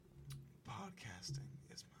Podcasting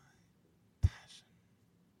is my passion.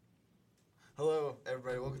 Hello,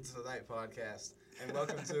 everybody. Welcome to the Tonight Podcast. And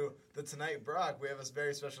welcome to the Tonight Brock. We have a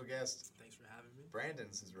very special guest. Thanks for having me.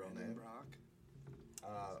 Brandon's his real name. Brock.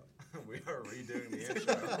 We are redoing the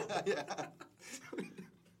intro. Yeah.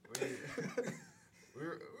 we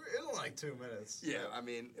were in like 2 minutes. Yeah, I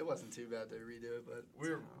mean, it wasn't too bad to redo it, but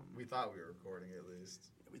We thought we were recording at least.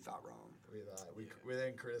 we thought wrong. We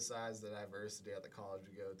then criticized the diversity at the college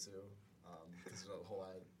we go to. Because there's a whole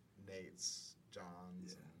lot of Nates,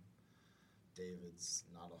 Johns, and Davids.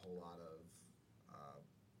 Not a whole lot of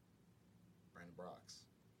Brandon Brocks.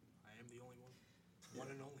 I am the only one. One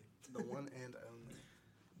and only. The one and only.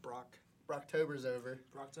 Brocktober's over.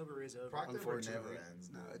 Brocktober is over. Brocktober Unfortunately. never ends.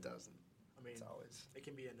 No, it doesn't. I mean, It's always. it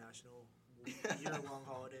can be a national year-long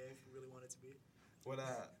holiday if you really want it to be. When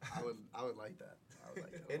I would like that. I would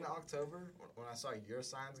like that. in October, when I saw your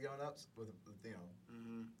signs going up with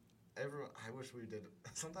Mm-hmm. everyone,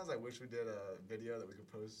 sometimes I wish we did a video that we could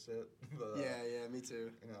post it. But, Yeah, me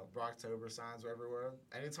too. Brocktober signs were everywhere.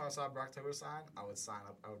 Anytime I saw a Brocktober sign, I would sign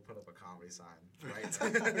up. I would put up a comedy sign Right next to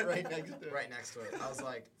it. right next to it. I was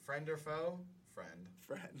like, friend or foe? Friend.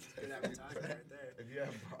 Friend. Good advertisement right there. If you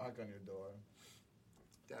have Brock on your door.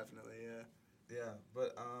 Definitely, yeah. Yeah,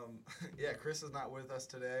 but Chris is not with us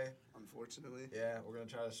today. Unfortunately. Yeah, we're gonna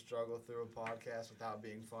try to struggle through a podcast without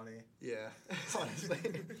being funny. Yeah, honestly.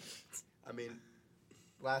 I mean,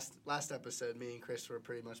 last episode, me and Chris were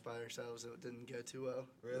pretty much by ourselves. It didn't go too well.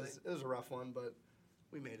 Really? It was a rough one, but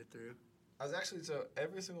we made it through. I was actually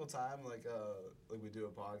every single time like we do a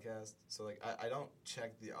podcast, so like I don't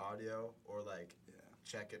check the audio or like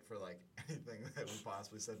check it for like anything that we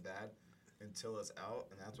possibly said bad until it's out,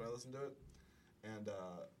 and that's when I listen to it. And bro,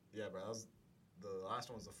 that was the last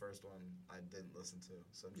one was the first one I didn't listen to,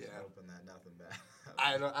 so I'm just hoping that nothing bad.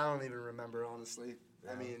 I don't even remember, honestly.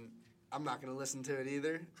 Yeah. I mean, I'm not gonna listen to it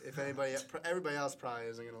either. If everybody else probably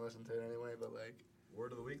isn't gonna listen to it anyway. But like,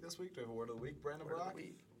 word of the week this week. Do we have a word of the week, Brandon word of Brock? the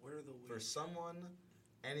week. Word of the week. For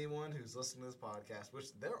anyone who's listening to this podcast, which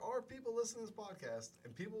there are people listening to this podcast,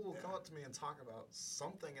 and people will come up to me and talk about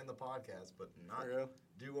something in the podcast, but not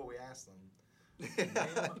do what we ask them.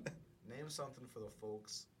 Name something for the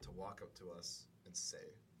folks to walk up to us and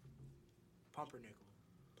say. Pumpernickel.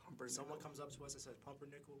 Someone comes up to us and says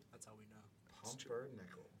pumpernickel, that's how we know.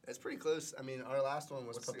 Pumpernickel. It's pretty close. I mean, our last one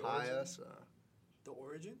was What's the papaya. origin? So The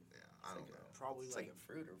origin? Yeah, I don't know. Probably it's like a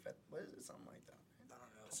fruit or what is it? Something like that. I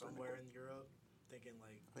don't know, somewhere in Europe, thinking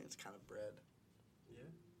like, I think it's kind of bread. yeah,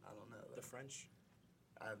 I don't know. the French.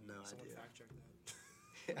 I have no Someone idea. fact check that.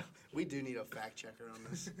 Yeah, we do need a fact checker on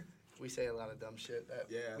this. We say a lot of dumb shit that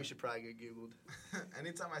we should probably get Googled.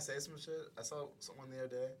 Anytime I say some shit, I saw someone the other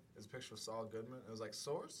day. It was a picture of Saul Goodman. It was like,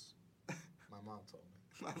 source? My mom told me.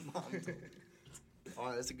 My mom told me. Oh,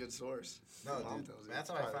 that's a good source. No, My mom dude, tells you. that's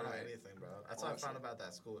how It's I found probably out right. anything, bro. That's how I found out about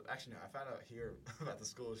that school. Actually, no, I found out here about the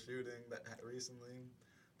school shooting that recently.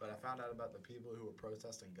 But I found out about the people who were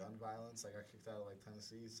protesting gun violence. Like, I kicked out of, like,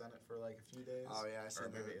 Tennessee Senate for, like, a few days. Oh, yeah, I Or seen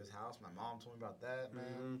maybe that. his house. My mom told me about that,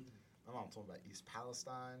 man. Mhm. My mom told me about East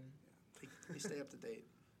Palestine. We stay up to date.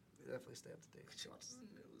 We definitely stay up to date. She watches the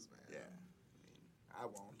news, man. Yeah. I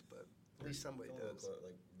won't, but at least somebody Don't does.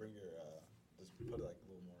 Like, bring your, just put it, like, a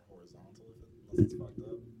little more horizontal unless it's fucked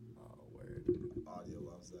up. Oh, word. Audio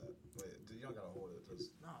loves that. Wait, dude, you don't gotta hold it.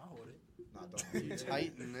 Just, No, I'll hold it. nah, don't. You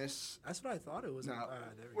tighten this. That's what I thought it was. No,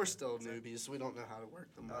 There we we're go. still Is that- newbies. We don't know how to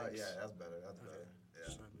work the mics. Yeah, that's better. That's Okay. better. Yeah.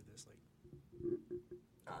 Just trying to move this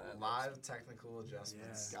like. Live technical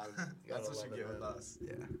adjustments. Yeah. That's Gotta what you love it, get with man. us.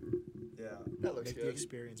 Yeah. Yeah. That looks Make the good.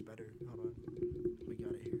 experience better. Hold on. We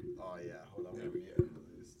got it here. Oh yeah. Hold on. There We we get go. it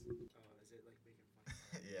released. Is it like making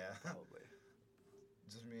fun? Yeah. Probably.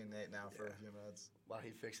 Just me and Nate now for a Yeah. few minutes. While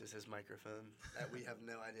he fixes his microphone that we have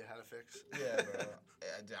no idea how to fix. Yeah, bro.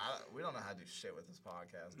 Yeah, dude, we don't know how to do shit with this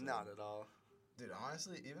podcast. Dude. Not at all. Dude,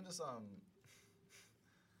 honestly, even just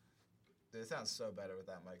dude, it sounds so better with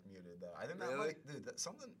that mic muted though. I think that Really? mic, dude, that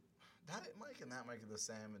mic and that mic are the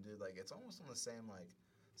same, and dude, like it's almost on the same like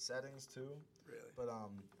settings too. Really. But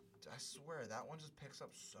I swear that one just picks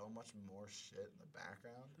up so much more shit in the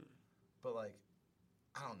background. But like,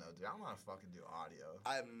 I don't know, dude. I don't know how to fucking do audio.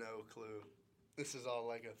 I have no clue. This is all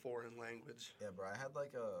like a foreign language. Yeah, bro. I had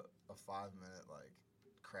like a 5-minute like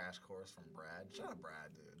crash course from Brad. Shout out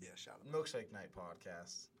Brad, dude. Yeah, shout out. Milkshake Night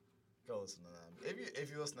podcast. Go listen to them. If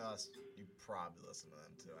you listen to us, you probably listen to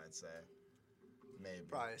them too. I'd say. Maybe.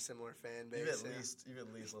 Probably a similar fan base. You've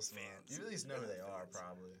at least listened to them. Fans. You at least know who they are, Fans.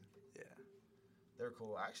 probably. Yeah. They're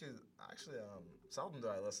cool. Actually, seldom do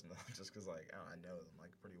I listen to them just because, like, I know them,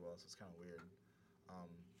 like, pretty well, so it's kind of weird.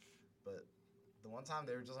 But the one time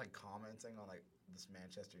they were just, like, commenting on, like, this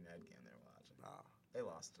Manchester United game they were watching. Nah. They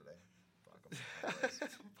lost today. Fuck them.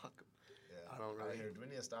 Fuck 'em. Yeah. I don't All right, really- here, do we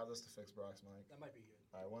need to stop this to fix Brock's mic? That might be good.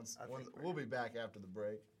 All right, once I think we'll be back after the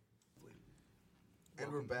break.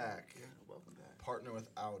 And we're back. Yeah, welcome back. Partner with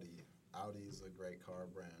Audi. Audi is a great car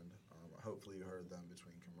brand. Hopefully you heard them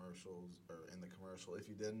between commercials or in the commercial. If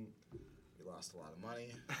you didn't, you lost a lot of money.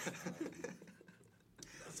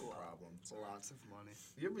 That's a problem. It's lots of money.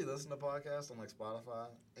 You ever be listening to podcasts on like Spotify?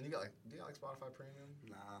 And you got like, do you got like Spotify Premium?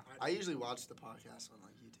 Nah. I usually watch the podcast on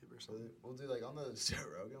like YouTube or So something. we'll do like on the Joe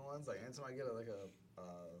Rogan ones. Like anytime I get like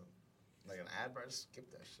an ad break, just skip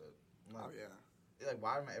that shit. I'm like, Oh yeah. Like,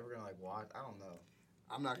 why am I ever gonna like watch? I don't know.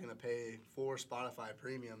 I'm not gonna pay for Spotify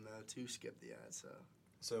Premium though to skip the ads. So.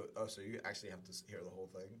 So you actually have to hear the whole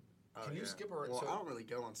thing? Oh, Can you yeah. skip a? Well, so, I don't really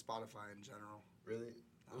go on Spotify in general. really?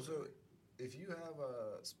 Not So really. if you have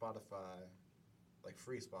a Spotify, like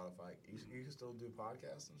free Spotify, you can still do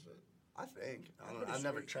podcasts and shit. I think. I'm pretty I've sure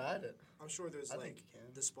never you tried it. I'm sure there's I like think you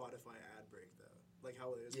can. the Spotify ad break though, like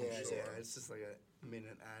how it is. Yeah, on sure. yeah. It's just like a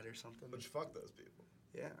minute ad or something. Which fuck those people.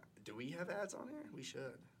 Yeah. Do we have ads on here? We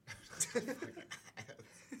should.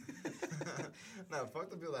 No, fuck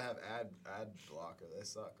the people that have ad blocker. They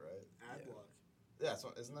suck, right? Ad Yeah. block. Yeah,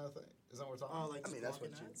 isn't that a thing? Isn't that what we're talking Oh, about? like I mean, just that's what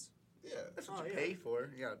blocking you- ads? Yeah. That's what Oh, you yeah. pay for.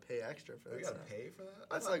 You gotta pay extra for that. We gotta stuff. pay for that?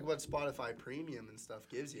 That's like what Spotify Premium and stuff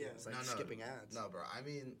gives you. Yeah. It's like No, no. skipping ads. No, bro. I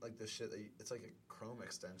mean, like the shit that it's like a Chrome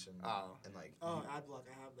extension. Oh. And like. Oh, you- ad block.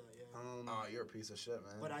 I have that. Yeah. oh, you're a piece of shit,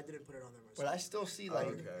 man. But I didn't put it on there myself. But I still see Oh, like,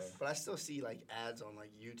 okay. but I still see like ads on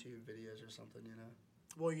like YouTube videos or something. You know,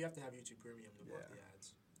 Well, you have to have YouTube Premium to block Yeah. the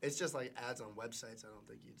ads. it's just like ads on websites. I don't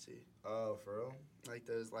think you'd see Oh, for real? like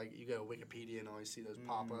those. Like you go to Wikipedia and always see those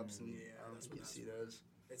pop-ups, and Yeah, I don't that's think what you that's see those.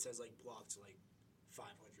 It says like blocked like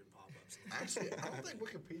 500 pop-ups. Actually, I don't think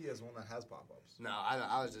Wikipedia is one that has pop-ups. No,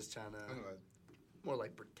 I was just trying to Anyway, more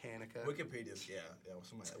like Britannica. Wikipedia's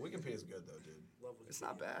something like that. Wikipedia's good though, dude. Love It's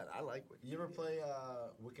not bad. I like Wikipedia. You ever play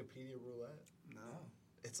Wikipedia Roulette? No.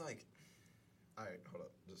 It's like, all right, hold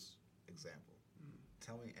up, just example.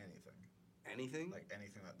 Tell me anything, Anything? like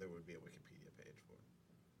anything that there would be a Wikipedia page for.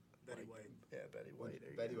 Betty Like- White. Yeah, Betty White.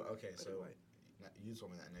 There you Betty go. White. Okay, Betty so White. now, you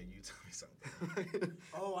told me that. Now you tell me something.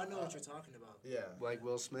 Oh, I know what you're talking about. Yeah. Like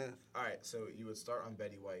Will Smith. All right, so you would start on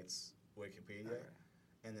Betty White's Wikipedia, Okay.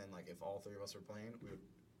 and then like if all three of us were playing, we would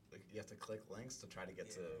like you have to click links to try to get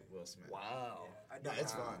to Yeah. Will Smith. Wow. Yeah, I No, did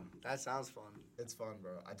it's that. Wow. fun. That sounds fun. It's fun,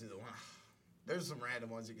 bro. I do the one. There's some random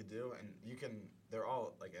ones you could do, and you can. They're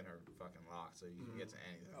all like inner fucking locked, so you can get to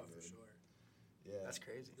anything. Oh, for dude. sure. Yeah. That's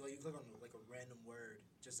crazy. Like you click on like a random word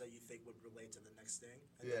just that you think would relate to the next thing,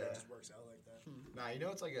 and Yeah. then it just works out like that. Nah, you know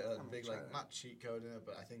it's like a I'm big gonna like try that. not cheat code in it,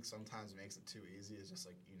 but I think sometimes it makes it too easy. It's just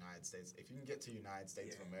like United States. If you can get to United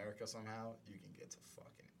States of Yeah. America somehow, you can get to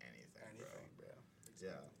fucking anything, Anything, bro. bro.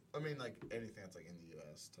 Yeah. I mean, like anything that's like in the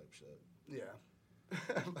U.S. type shit. Yeah.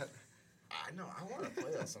 But I know. I want to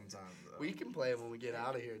play that sometime. Though. we can play it when we get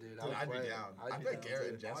out of here, dude. Dude, I'd play be it. down. I'd I be bet down, Gary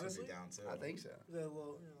too. and Jess would Honestly? be down too. I think so. The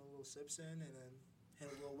little sips in, and then hit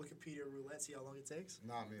a little Wikipedia roulette. See how long it takes.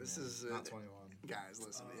 Not me. This man. is, not 21. Guys,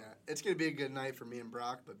 listen, Oh. yeah. It's going to be a good night for me and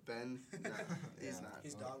Brock, but Ben, no, he's Yeah. not.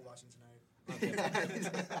 He's dog watching tonight. He's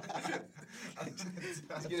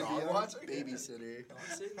gonna be Dog our watching? babysitter. Dog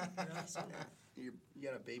sitting, you know, something. You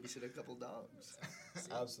gotta babysit a couple dogs.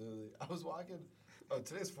 Absolutely. I was walking. Oh,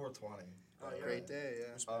 today's 420. Oh, yeah. Great day,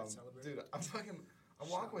 yeah. Respect, celebrate. Dude, I'm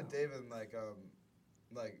walking with David and like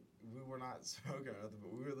we were not smoking or nothing,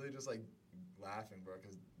 but we were literally just like laughing, bro,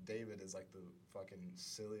 because David is like the fucking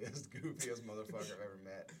silliest, goofiest motherfucker I've ever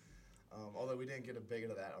met. Although we didn't get a big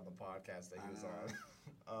into that on the podcast that he was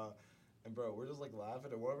on. And bro, we're just like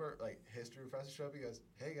laughing, and one of our like history professors show up. He goes,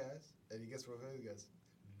 "Hey guys," and he gets what he goes,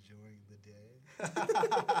 "Enjoying the day."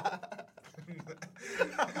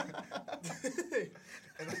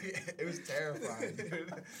 And like, it was terrifying,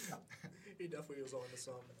 dude. He definitely was on to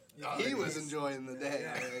something. Oh, He it was is. enjoying the day.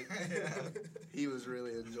 Yeah. Like, Yeah. he was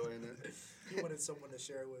really enjoying it. He wanted someone to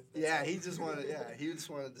share with. That's Yeah, all. he just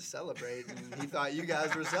wanted to celebrate, and he thought you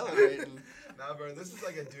guys were celebrating. Nah, bro, this is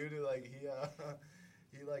like a dude who like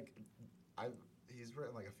he's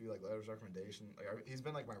written like a few like letters of recommendation. Like he's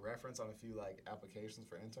been like my reference on a few like applications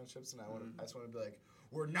for internships, and I just want to be like,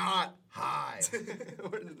 we're not high.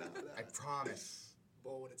 I promise.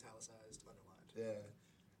 Bold, italicized, underlined. Yeah.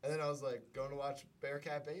 And then I was like going to watch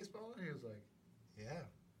Bearcat baseball, and he was like, yeah.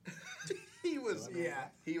 He was, Yeah.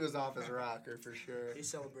 he was off his rocker for sure. He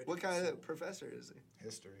celebrated. What kind himself. of professor is he?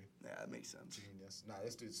 History, Yeah, that makes sense. genius. Nah,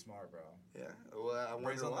 this dude's smart, bro. Yeah, well, I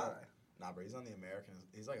Bro, he's wonder on why. Nah, bro, he's on the American.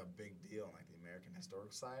 He's like a big deal in like the American Historical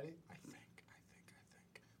Society. I think.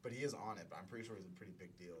 But he is on it. But I'm pretty sure he's a pretty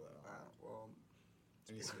big deal though. Wow, well,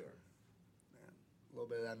 And he's here. man. little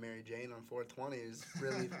bit of that Mary Jane on 420 is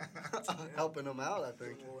really helping them out, I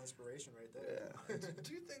think. A little inspiration right there. Yeah.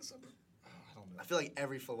 Do you think some? I don't know. I feel like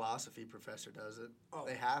every philosophy professor does it. Oh,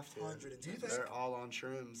 They have to. 110%. Do you think- They're all on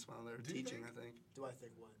shrooms while they're Do you teaching, think- I think. Do I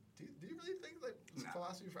think what? Do you really think that No.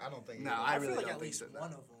 philosophy? I don't think. No, either. I feel really like don't at think least so, no.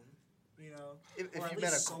 one of them. You know, If Or at you met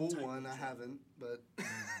a least some cool type of one, I drug. haven't, but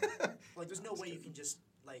like there's no way you can just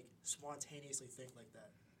like spontaneously think like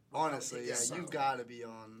that. without honestly, thinking yeah, something. you've got to be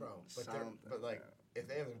on Bro, but something. like yeah. if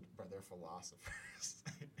they have, they're philosophers.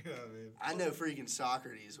 You know what I mean? I know freaking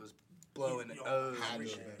Socrates was blowing Yo, O's Had and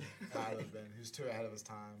to shit. have been. Had to have been. He was too ahead of his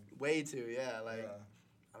time. Way too, yeah. Like Yeah.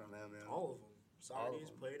 I don't know, man. All of them. Socrates,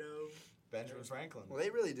 them. Plato, Benjamin Franklin. Well, they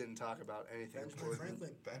really didn't talk about anything Benjamin important.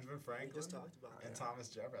 Franklin. Benjamin We Franklin. just talked about And it. Thomas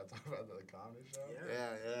Jefferson. I talked about the comedy show.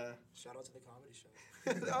 Yeah. Yeah, Shout out to the comedy show.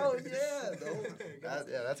 yeah. Oh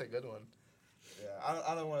yeah, that's a good one. Yeah,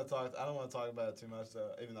 I don't want to talk. I don't want to talk about it too much, though.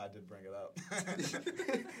 Even though I did bring it up.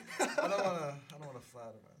 I don't want to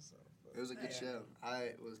flatter myself. It was a good Yeah. show.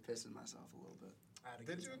 I was pissing myself a little bit. I had a Did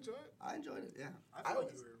good you time. enjoy it? I enjoyed it. Yeah. I I feel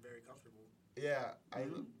like was- you were very comfortable. Yeah,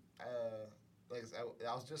 Mhm. like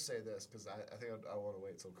I'll just say this because I think I want to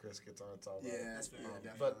wait till Chris gets on and talk about it. Yeah, That's fair.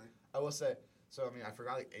 yeah, But- definitely. I will say, so I mean, I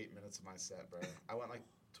forgot like 8 minutes of my set, bro. I went like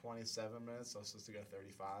 27 minutes. So I was supposed to go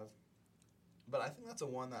 35. But I think that's a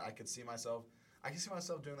one that I could see myself. I can see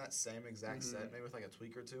myself doing that same exact Mhm. set, maybe with like a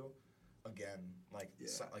tweak or two. Again, like Yeah.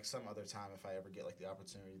 like some other time if I ever get like the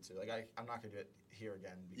opportunity to. Like I'm not gonna do it here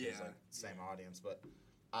again because Yeah. like same audience, but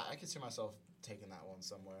I could see myself taking that one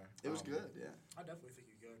somewhere. It was good. Yeah. I definitely think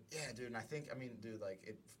you're good. Yeah, dude, and I think dude, like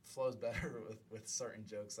it flows better with certain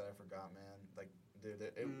jokes that I forgot, man. Like, dude,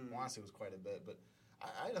 it honestly was quite a bit, but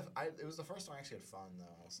it was the first time I actually had fun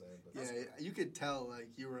though. I'll say, but Yeah, you could tell like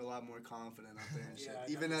you were a lot more confident up there and shit. Yeah,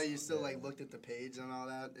 I Even though definitely you saw still that. like looked at the page and all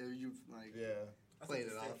that, you like yeah. I Played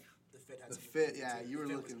think it off. The fit had the something fit. to do Yeah, with it. you were The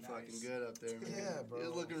fit was looking fucking nice. good up there, man. Yeah, bro. You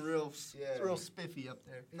was looking real, Yeah. real spiffy up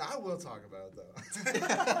there. No, I will talk about it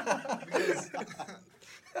though.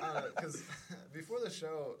 Because before the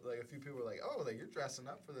show, like a few people were like, "Oh, like you're dressing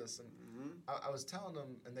up for this," and I was telling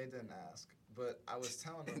them, and they didn't ask, but I was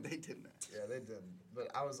telling them, They didn't. yeah, they didn't. But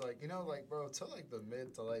I was like, like, bro, till like the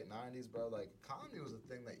mid to late '90s, bro, like comedy was a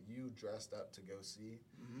thing that you dressed up to go see.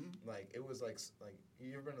 Mm-hmm. Like it was like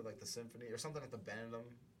you ever been to like the symphony or something at the Benedum?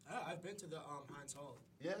 I've been to the Heinz Hall.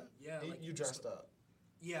 Yeah, Yeah, like you dressed up.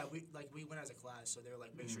 Yeah, we went as a class, so they were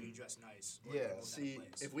like, make sure you dress nice. or Yeah, you won't See, have a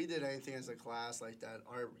place. if we did anything as a class like that,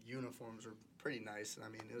 our uniforms were pretty nice. I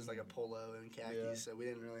mean, it was like a polo and khakis, Yeah. so we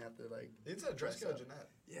didn't really have to like. You said dress Dress code, up. Jeanette.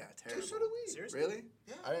 Yeah, Dude, terrible. so do we. Seriously? Really?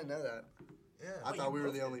 Yeah. I didn't know that. Yeah. I Oh, thought you we were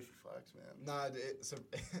both the did. only fucks, man. Nah,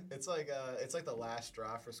 it's like the last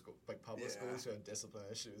straw for school, like public Yeah. schools who have discipline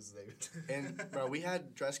issues. They And bro, we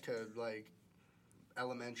had dress code like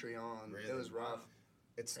elementary on. Really? It was rough.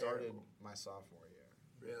 it started Terrible. my sophomore year.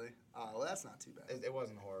 Really? Oh, well, that's not too bad. It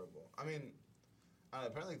wasn't horrible. I mean,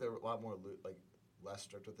 apparently they're a lot more less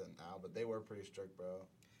strict with it now, but they were pretty strict, bro,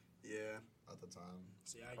 Yeah. at the time.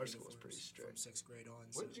 See, I had Our school was uniforms pretty strict. from 6th grade on.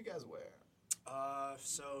 What did you guys wear?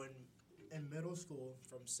 So in middle school,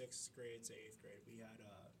 from 6th grade to 8th grade, we had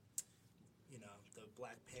the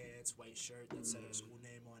black pants, white shirt that said our school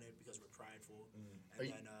name on it because we're prideful, Are and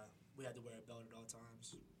you- then we had to wear a belt at all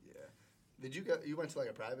times. Yeah. Did you go? You went to like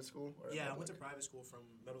a private school? Or a Yeah, I went to public? private school from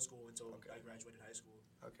middle school until Okay. I graduated high school.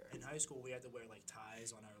 Okay. In high school, we had to wear like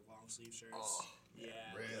ties on our long sleeve shirts. Oh, yeah,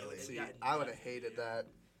 really? it See, got I would have nasty, hated yeah. that.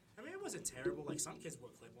 I mean, it wasn't terrible. Like some kids wore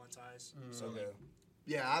clip-on ties. So Okay. like,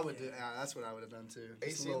 Yeah, I would do. Yeah. Yeah, that's what I would have done too. Just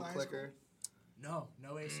AC a in little high clicker.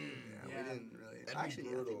 no AC. Yeah, Yeah, we didn't really. That'd be Actually,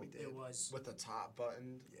 I brutal. think we did. it was. With the top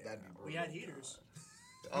buttoned, Yeah. that'd be brutal. We had heaters.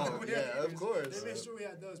 Oh We had yeah, of heaters. course. They made sure we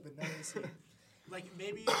had those, but no AC. Like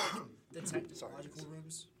maybe like the technological Sorry.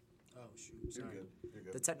 rooms. Oh shoot, You're sorry. good. You're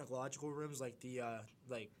good. The technological rooms, like the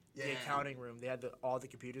Yeah. accounting room, they had all the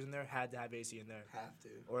computers in there had to have AC in there. Have to.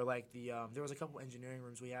 Or like there was a couple engineering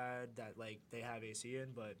rooms we had that like they have AC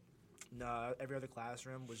in, but no, every other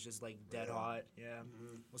classroom was just like dead Really? hot. Yeah,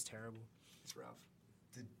 Mhm. it was terrible. It's rough.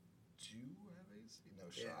 Did you have AC? No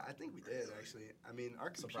shot. Yeah, I think we did actually. I mean, our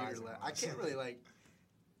computer. Surprising, I honestly. can't really like.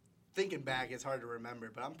 Thinking back, it's hard to remember,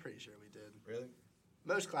 but I'm pretty sure we did. Really?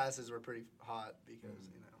 Most classes were pretty hot because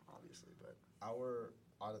obviously, but Our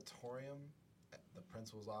auditorium, the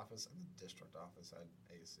principal's office, and the district office had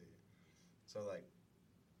AC. So like,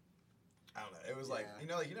 I don't know. It was like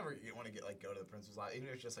Yeah. like you never want to go to the principal's office, even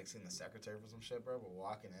if it's just like seeing the secretary for some shit, bro. But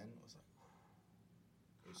walking in was like,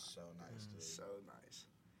 it was so nice, dude. so nice.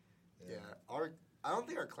 Yeah, I don't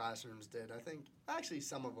think our classrooms did. I think actually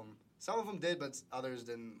some of them did, but others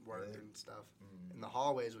didn't work Really? and stuff. Mm. And the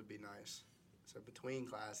hallways would be nice. So between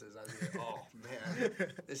classes, I'd be like, oh man,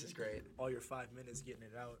 this is great. All your 5 minutes getting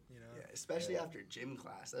it out, you know. Yeah, especially after gym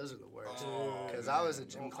class. Those are the worst. Oh, Because I was a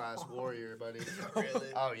gym class warrior, buddy. Really?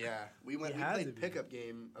 Oh yeah, we You had played to be. pickup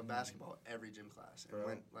game of basketball every gym class, and Bro.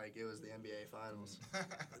 went like it was the NBA finals.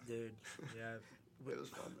 Dude, yeah. It was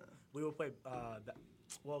fun though. We would play.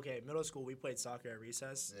 Middle school we played soccer at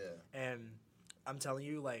recess, Yeah. and I'm telling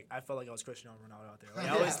you, like I felt like I was Cristiano Ronaldo out there. Like,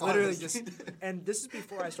 Yeah, I was literally honestly. just, and this is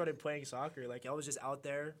before I started playing soccer. Like I was just out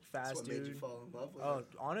there, That's fast what dude. made you fall in love with Oh, it.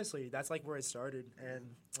 honestly, that's like where it started, and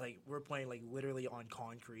like we're playing like literally on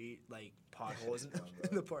concrete, like potholes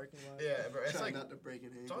in the parking lot. Yeah, bro. It's Trying like not to break an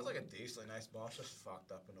ankle. it's always like a decently nice ball. It's just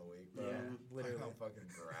fucked up in a week, bro. Yeah, Like literally. on fucking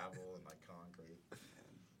gravel and like concrete.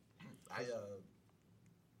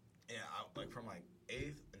 Like from like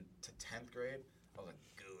 8th to 10th grade, I was like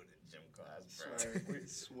good in gym class, bro.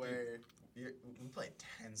 Swear. We played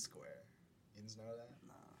 10 square. You didn't know that?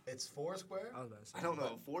 Nah. It's 4 square. I was about to say. I don't know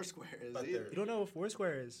what Foursquare is But either. You don't know what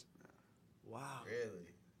Foursquare is? Wow. Really?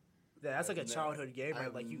 Yeah, that's like a No, childhood game, I right?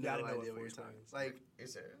 have Like you no gotta know idea what what you're Foursquare talking. is. Like, Are you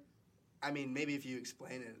serious? I mean, maybe if you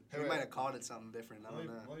explain it, Hey, we wait. might have called it something different. I don't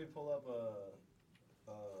know. Let me pull up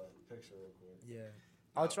a picture real quick. Yeah.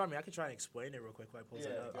 I can try and explain it real quick while I pull it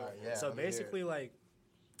up. go for it. So let me hear it. basically, like,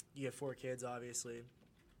 you have 4 kids, obviously,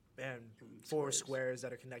 and And 4 squares. squares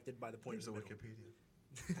that are connected by the point Here's in the the middle.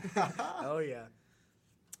 Wikipedia. Oh yeah.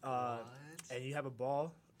 What? And you have a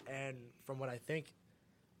ball, and from what I think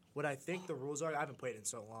the rules are, I haven't played it in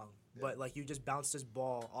so long, Yeah. but like you just bounce this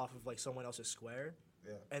ball off of like someone else's square,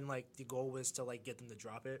 Yeah. and like the goal was to like get them to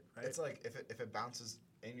drop it, right? It's like if it bounces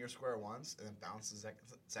in your square once and then bounces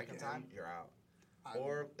second Again? time, you're out. I-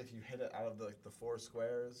 Or if you hit it out of the 4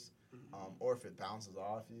 squares, Mhm. or if it bounces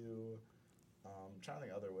off you. I'm trying to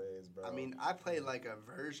think other ways, bro. I mean, I played like a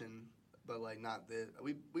version, but like not this.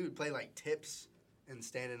 We would play like tips and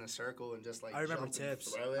stand in a circle and just like. I remember jump and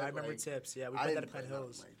tips. throw it, I remember like, tips. Yeah, we I played that didn't at Penn play nothing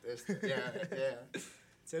Hills. like this.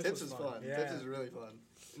 Yeah. Tips was fun. Yeah. Tips is really fun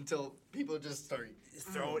until people just start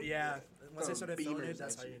Throw it, yeah. Once they Throwing started throwing beamers it,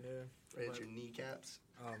 that's at how you you. knew. right But- at your kneecaps.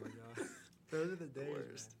 Oh my god, those are the days.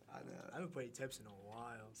 Worst. Man. I know. I haven't played tips in a while.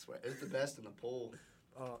 I swear, it's the best in the pool.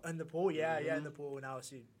 In the pool, yeah, in Mm-hmm. the pool. Now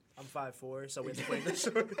see, I'm 5'4", so we have to play in the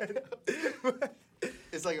short end.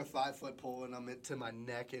 It's like a 5-foot pool, and I'm to my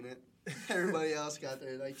neck in it. Everybody else got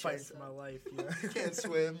their like Fighting chest for my out. life. Yeah. Can't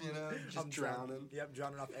swim, you know, just I'm drowning. Yep,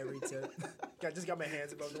 drowning off every tip. Just got my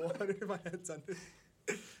hands above the water, my head's under.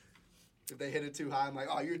 If they hit it too high, I'm like,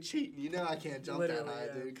 oh, you're cheating. You know I can't jump Literally, that high,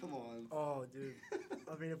 yeah. dude. Come on. Oh, dude.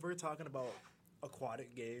 I mean, if we're talking about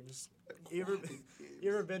aquatic games, you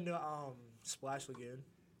ever been to Splash Lagoon?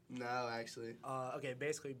 No, actually. Okay,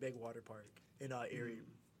 basically big water park in Erie,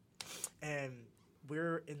 and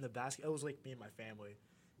we're in the basket. It was like me and my family,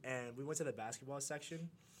 and we went to the basketball section.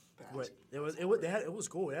 What it was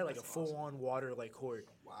cool. It had like That's a full on water like court.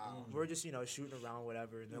 Wow. We're just shooting around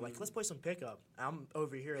whatever, and they're like, let's play some pickup. I'm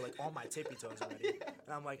over here like on my tippy toes already,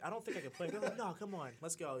 and I'm like, I don't think I can play. They're like, no, come on,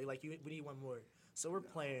 let's go. Like we need one more. So we're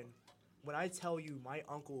playing. When I tell you, my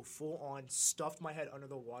uncle full on stuffed my head under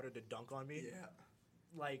the water to dunk on me. Yeah.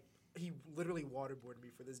 Like he literally waterboarded me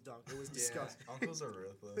for this dunk. It was Yeah. disgusting. Uncles are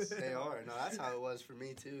ruthless. They are. No, that's how it was for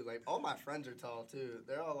me, too. Like, all my friends are tall, too.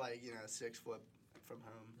 They're all, like, 6 foot from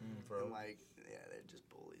home. bro. And, like, yeah, they're just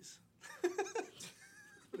bullies.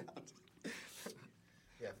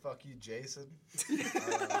 Yeah, fuck you, Jason.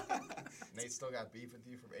 Nate still got beef with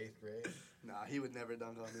you from 8th grade. Nah, he would never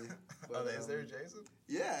dunk on me. Oh, But, is there a Jason?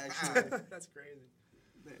 Yeah, actually. That's crazy.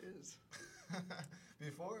 There is.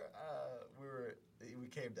 Before we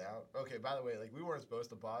came down. Okay, by the way, like we weren't supposed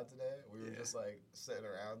to pod today. We were Yeah. just like sitting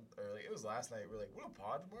around, or like it was last night. We were like, "What a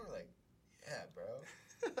pod tomorrow?" We're like, yeah, bro.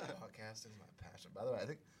 Podcasting is my passion. By the way, I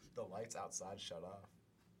think the lights outside shut off.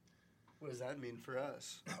 What does that mean for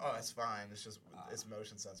us? Oh, it's fine. It's just it's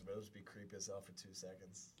motion sensor, but it'll just be creepy as hell for 2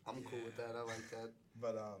 seconds. I'm cool with that. I like that.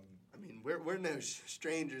 But I mean, we're no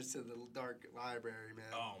strangers to the dark library, man.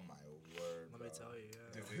 oh my word, Let bro. me tell you,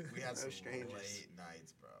 yeah. Dude, we had No some strangers. late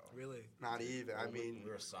nights, bro. Really? Not even. I mean,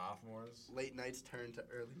 we were sophomores. late nights turn to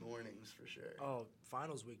early mornings for sure. Oh,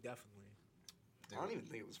 finals week definitely. Dude. I don't even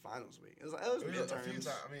think it was finals week. It was It was midterms. a few times.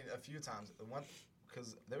 I mean, a few times. The one,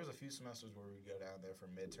 because there was a few semesters where we go down there for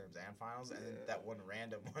midterms and finals, and then Yeah. that one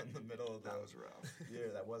random one in the middle of the That was rough.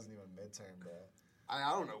 year that wasn't even midterm, bro.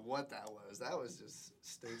 I don't know what that was. That was just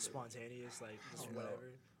stupid. Spontaneous, like just don't know.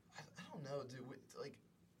 whatever. I don't know, dude. Like,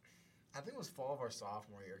 I think it was fall of our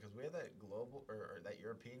sophomore year because we had that global or that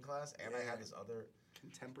European class, and I Yeah. had this other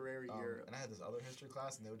Contemporary Europe. and I had this other history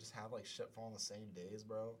class, and they would just have like shit fall on the same days,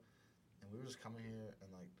 bro. And we were just coming here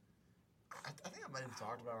and like, I think I might have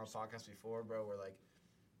talked about it on a podcast before, bro. Where like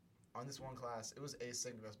on this one class, it was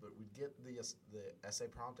asynchronous, but we'd get the essay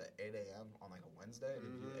prompt at 8 a.m. on like a Wednesday, and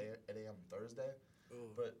it'd be 8 a.m. Thursday. Ooh.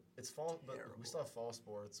 But it's fall. But Terrible. we still have fall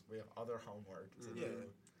sports. We have other homework to do.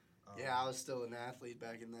 Yeah, I was still an athlete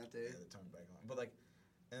back in that day. Yeah, they turned back on. But like,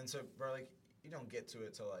 and so, bro, like, you don't get to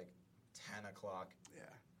it till like 10 o'clock. Yeah.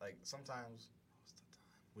 Like sometimes.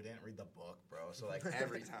 We didn't read the book, bro. So like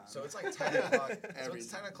Every time. So it's like 10 o'clock. Every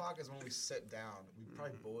so it's 10 o'clock is when we sit down. We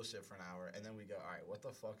probably bullshit for an hour, and then we go, all right, what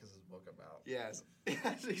the fuck is this book about? Yes,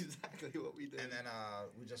 that's exactly what we did. And then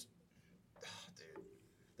we just, dude,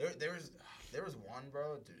 there was one,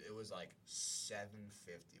 bro. Dude, it was like $7.50.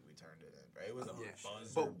 We turned it in, bro. It was a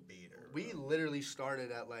buzzer beater. Bro. We literally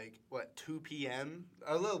started at like 2 p.m.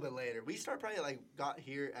 A little bit later. We got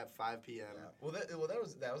here at 5 p.m. Yeah. Well, that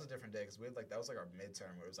was a different day because we had that was like our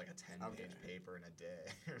midterm where it was like a 10-page paper in a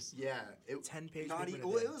day. Yeah, 10-page not paper.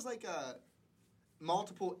 well, it was like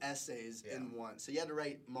multiple essays in one, so you had to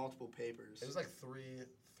write multiple papers. It was like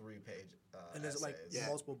three-page. And is it like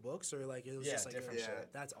multiple books or like it was just like different shit.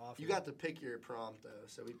 That's awful. You got to pick your prompt though,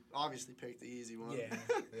 so we obviously picked the easy one. Yeah,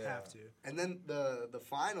 have to. And then the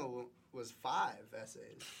final was 5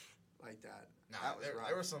 essays, like that. Nah, that was rough.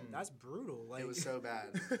 there was some. That's brutal. Like It was so bad.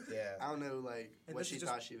 Yeah. I don't know, like And what this she is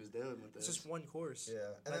just- thought she was doing with this. It's just one course. Yeah.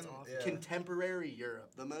 And That's then, awful. yeah. Contemporary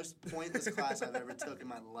Europe, the most pointless class I've ever took in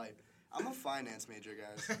my life. I'm a finance major,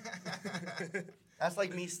 guys. That's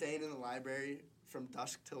like me staying in the library from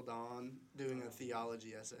dusk till dawn doing a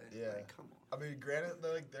theology essay. Yeah. Like, come on. I mean, granted,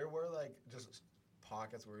 there were like just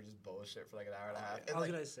pockets where we just bullshit for like an hour and a half. I And, was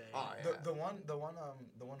like, gonna say. Oh, yeah. the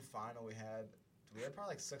one final we had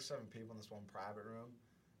probably like 6-7 people in this one private room,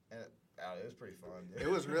 and it was pretty fun. Dude. It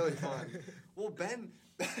was really fun. Well, Ben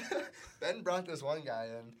brought this one guy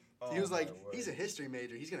in. Oh, He was like, my word. he's a history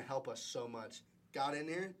major. He's going to help us so much. Got in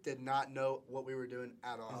here, did not know what we were doing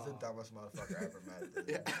at all. He's the dumbest motherfucker I ever met. Dude.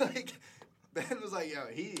 Yeah, like, Ben was like, yo,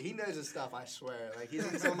 he knows his stuff, I swear. Like, he's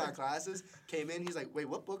in some of my classes, came in, he's like, wait,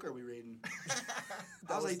 what book are we reading?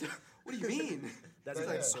 I was like, what do you mean? That's But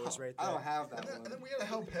like yeah. source right there. I don't have that And then, one. and then we had to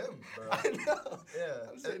help him, bro. I know.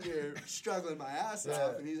 Yeah. I'm sitting here struggling my ass Yeah.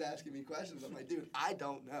 off, and he's asking me questions. I'm like, dude, I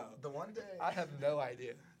don't know. The one day, I have no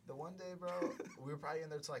idea. bro, we were probably in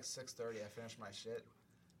there till like 6:30. I finished my shit,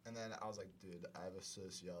 and then I was like, dude, I have a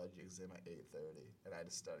sociology exam at 8:30, and I had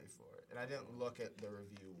to study for it. And I didn't look at the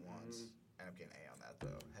review once. I ended up getting an A on that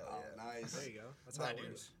though. Hell Oh, yeah. nice. There you go. That's Nah, how it dude,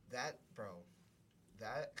 works.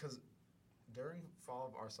 because during fall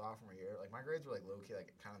of our sophomore year, like my grades were like low key,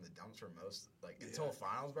 like kind of in the dumps for most, like until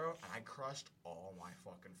finals, bro. And I crushed all my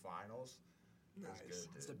fucking finals. It was Nice.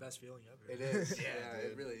 good, It's dude. the best feeling ever. It is. Yeah, yeah,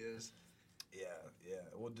 dude. it really is. Yeah.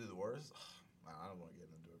 We'll do the worst. Man, I don't want to get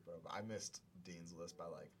into it, bro. But I missed Dean's List by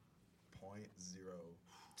like 0.02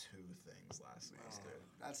 things last semester.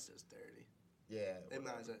 That's just dirty. Yeah. They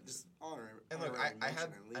might whatever. as well just honor. And look, honorary I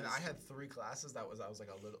had mention at and I least. had 3 classes that I was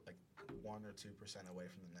like a little like 1 or 2% away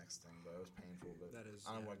from the next thing, but it was painful. But That is.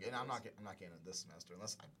 I don't yeah, want to get. And I'm not getting it this semester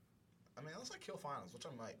unless I kill finals, which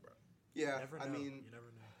I might, bro. Yeah, Never I know. mean, You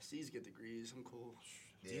never know. C's get degrees. I'm cool.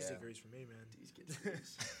 These Yeah. degrees for me, man. D's get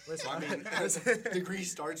degrees. Listen, I mean, listen. degree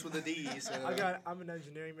starts with a D. So I'm an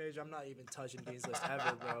engineering major. I'm not even touching Dean's List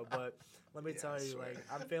ever, bro. But let me Yeah, tell I you, swear.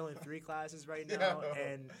 like, I'm failing 3 classes right now, Yo.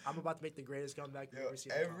 and I'm about to make the greatest comeback you've Yo, ever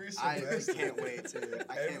seen. every I semester, can't wait to.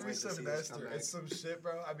 I can't every wait to see this semester, comeback. it's some shit,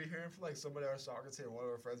 bro. I be hearing from like somebody on our soccer team, one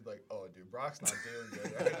of our friends, be like, "Oh, dude, Brock's not doing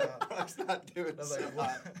good right now." Brock's not doing I was so like,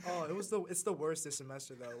 hot. "What?" Oh, it's the worst this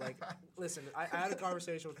semester though. Like, listen, I had a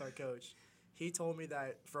conversation with our coach. He told me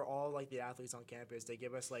that for all like the athletes on campus, they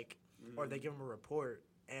give us like, or they give them a report,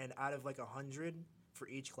 and out of like 100 for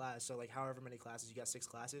each class, so like however many classes you got, 6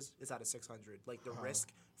 classes, it's out of 600. Like the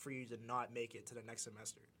risk for you to not make it to the next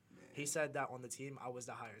semester. He said that on the team, I was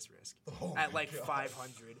the highest risk Oh at my like God.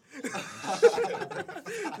 500.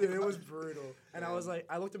 Dude, it was brutal. And I was like,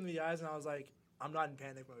 I looked him in the eyes and I was like, I'm not in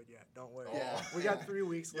panic mode yet. Don't worry. Yeah. We got 3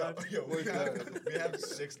 weeks Yo, left. we have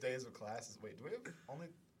 6 days of classes. Wait, do we have only?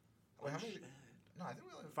 Wait, how many? No, I think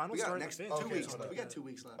we only. Finals We got start next the 5th. 2 Okay, weeks. hold up. We got 2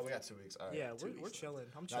 weeks left. Oh, we got 2 weeks. All right. Yeah, 2 we're weeks chilling.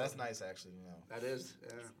 I'm No, chilling. that's nice actually. That is.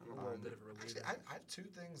 Yeah. I'm a little bit of a reliever. Actually, I have 2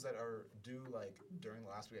 things that are due like during the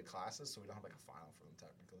last week of classes, so we don't have like a final for them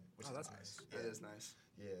technically, which Oh, is that's nice. nice. That Yeah. is nice.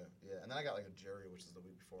 Yeah. And then I got like a jury, which is the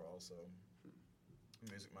week before also.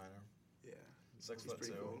 Music minor. Yeah. 6'2". He's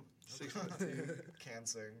pretty cool. 6'2". Can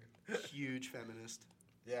sing. Huge feminist.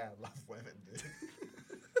 Yeah, love women, dude.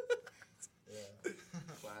 Yeah.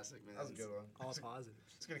 Classic, man. That was a good one. All positive.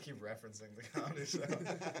 Just gonna keep referencing the comedy show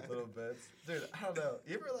little bits. Dude, I don't know.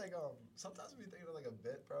 You ever like sometimes we think of like a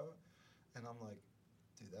bit, bro, and I'm like,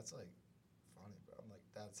 dude, that's like funny, bro. I'm like,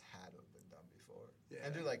 that's had to have been done before. Yeah.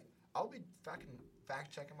 And dude, like, I'll be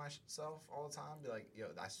fact checking myself all the time. Be like, yo,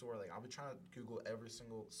 I swear, like, I'll be trying to Google every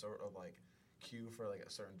single sort of like cue for like a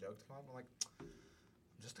certain joke to come up. I'm like,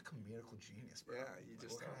 I'm just a comedical genius, bro. Yeah, you Like,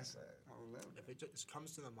 just what can I say? I don't know. If it just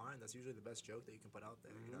comes to the mind, that's usually the best joke that you can put out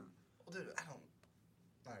there. You know. Well, dude, I don't.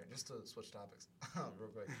 All right, just to switch topics real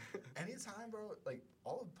quick. Anytime, bro, like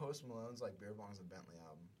all of Post Malone's like Beer Bongs and Bentley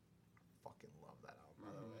album, fucking love that album.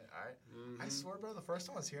 By the way, all right. I swear, bro, the first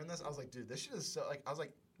time I was hearing this, I was like, dude, this shit is so like. I was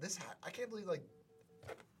like, I can't believe like.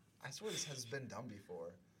 I swear this has been done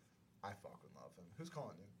before. I fucking love him. Who's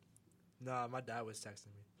calling you? Nah, my dad was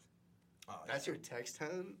texting me. Oh, That's your text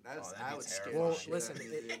tone? that'd That be would scare terrible. the Well, shit listen, out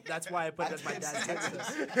of me, dude. that's why I put it as my dad's text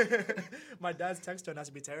tone. My dad's text tone has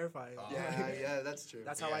to be terrifying. Oh, Yeah, that's true.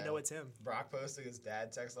 That's how I know it's him. Brock posting his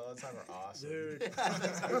dad texts all the time are awesome. Dude.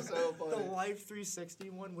 That's so The funny. Life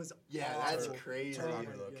 360 one was Yeah, that's awful. crazy. Turn on Yeah.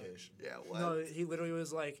 your location. Yeah, what? No, he literally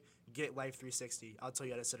was like, get Life 360. I'll tell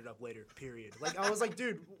you how to set it up later, period. Like, I was like,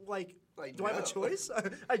 dude, like do I have a no. choice?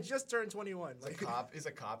 I just turned 21. He's a Like, cop. He's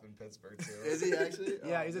a cop in Pittsburgh too. Is he actually?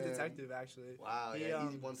 yeah, Oh, he's a man. detective, actually. Wow, He, yeah,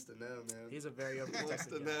 he wants to know, man. He's a very open He wants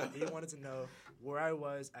detective. to guy. know. He wanted to know where I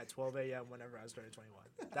was at 12 a.m. whenever I was turning 21.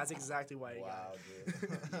 That's exactly why he Wow, got it.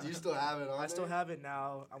 dude. Do you still have it on I still there? have it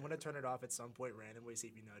now. I'm gonna turn it off at some point randomly, see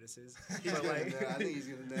if he notices. He's But, gonna like, know. I think he's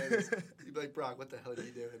gonna notice. He'd be like, Brock, what the hell are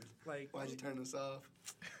you doing? like, Why'd you turn this off?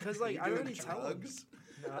 cause Are like you I doing already tell him. drugs?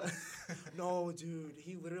 No, dude.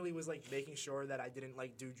 He literally was like making sure that I didn't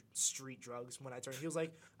like do street drugs when I turned. He was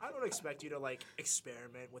like, I don't expect you to like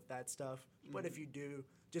experiment with that stuff, but if you do,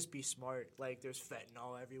 just be smart. Like there's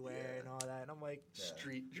fentanyl everywhere Yeah. and all that. And I'm like, Yeah.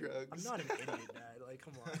 Street drugs. I'm not an idiot, Dad. Like,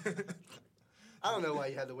 come on. I don't know why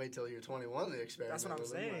you had to wait till you're 21 to experiment. That's what I'm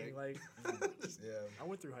with him, saying. Like, Yeah. I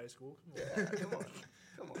went through high school. Come on. yeah, come on.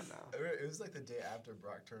 Come on now. It was like the day after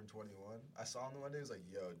Brock turned 21. I saw him the one day. He was like,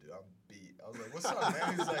 "Yo, dude, I'm beat." I was like, "What's up,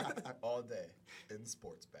 man?" He was like, "All day in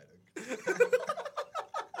sports betting."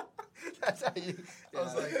 That's how you. I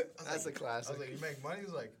was like, that's a I classic. was like, "You make money?" He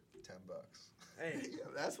was like, $10. Hey, Yeah,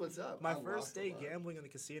 that's what's up. my I first lost a day lot. gambling in the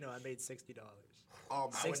casino, I made $60. Oh,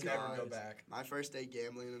 I would never go $60. back. my first day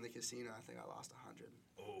gambling in the casino, I think I lost 100.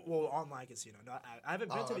 Oh. Well, online casino. Not, I haven't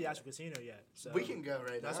been Oh, to the okay. actual casino yet. So We can go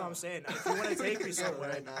right now. That's what I'm saying. If you want to take me We can go somewhere,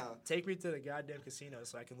 right now. take me to the goddamn casino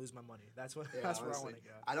so I can lose my money. That's what. Yeah, that's where I honestly. want to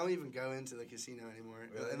go. I don't even go into the casino anymore,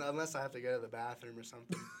 Really? unless I have to go to the bathroom or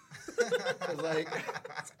something. 'Cause, like,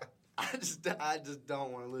 I just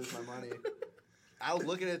don't want to lose my money. I'll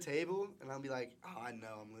look at a table and I'll be like, oh, I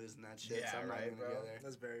know I'm losing that shit, so Yeah, I'm not right, even gonna bro. go there.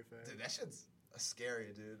 That's very fair. Dude, that shit's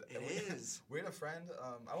scary, dude. It And we- is. We had a friend.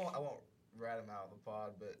 I won't rat him out of the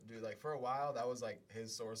pod, but dude, like for a while, that was like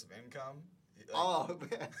his source of income. Like, Oh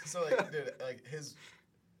man. So like, dude, like his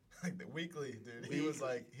like the weekly, dude. He was Weekly.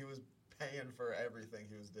 like he was paying for everything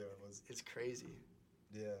he was doing. Was It's crazy.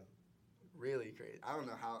 yeah. Really crazy. I don't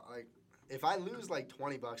know how, like, if I lose like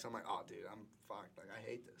 $20, I'm like, oh, dude, I'm fucked. Like, I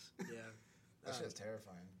hate this. Yeah. That shit's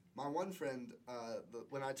terrifying. My one friend,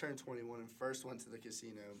 when I turned 21 and first went to the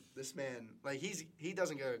casino, this man, like, he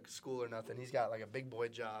doesn't go to school or nothing. He's got, like, a big boy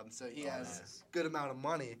job, so he Oh, has nice. good amount of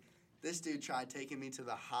money. This dude tried taking me to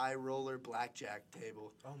the high roller blackjack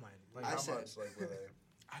table. Oh my. Like I how said- much? Like were they?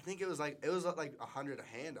 I think it was like $100 a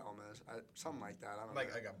hand almost, something like that. I don't Like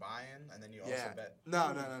know. like a buy-in, and then you also yeah. bet.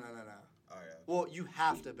 No. Oh yeah. Well, you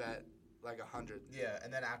have to bet like 100, Yeah,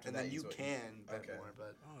 and then after and that then you sort- can bet okay. more.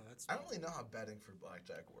 But Oh, that's. I don't really know how betting for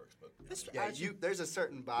blackjack works, but It's yeah, actually, there's a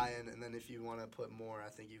certain buy-in, and then if you want to put more, I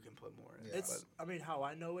think you can put more in. Yeah. It's. I mean, how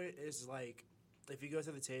I know it is like, if you go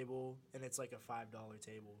to the table and it's like a $5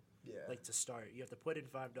 table, yeah. like to start, you have to put in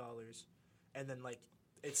 $5, and then like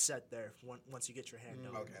it's set there once you get your hand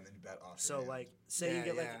dealt. Okay, and then you bet off. So your hand. like, say you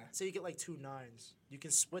Yeah. get like 2 nines, you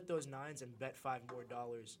can split those nines and bet $5 more,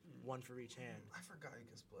 one for each hand. I forgot you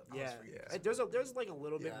can split. I Yeah, was forgetting. Yeah. there's like a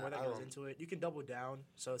little bit Yeah, more that I goes don't- into it. You can double down.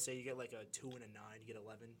 So say you get like a 2 and a 9, you get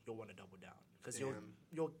 11. You'll want to double down because Damn.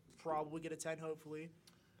 you'll probably get a 10 hopefully.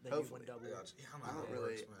 Then Hopefully. you win double. Yeah, I don't know I how don't it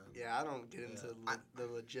really. works, man. Yeah, I don't get into Yeah. the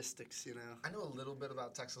logistics. You know. I know a little bit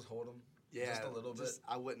about Texas Hold'em. Yeah, Just a little bit.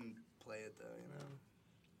 I wouldn't play it though.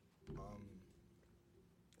 You know,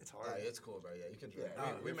 it's Yeah, hard it's cool, bro. Yeah, you can drink.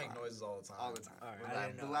 Yeah, we you're make fine. noises all the time. all the time. All right, We're I not-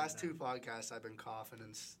 didn't know. The I last didn't 2 podcasts, I've been coughing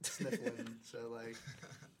and sniffling. So like,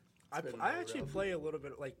 I, been I real actually rough. play a little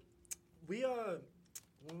bit. Like we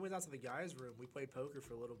when we went out to the guys' room, we played poker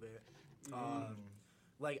for a little bit.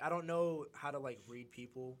 Like I don't know how to like read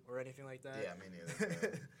people or anything like that. Yeah, me neither. bro.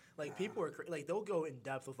 Like people are like they'll go in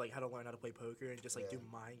depth with like how to learn how to play poker and just like Yeah. do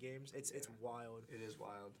mind games. It's wild. it is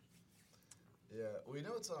wild. Yeah, well, you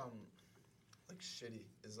know what's like shitty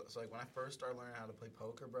is so like when I first started learning how to play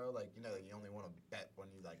poker, bro. Like you know, like, you only want to bet when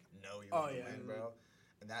you like know you're Oh, gonna yeah. win, bro.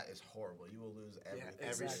 And that is horrible. You will lose everything.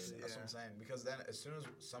 exactly, That's what I'm saying. Because then as soon as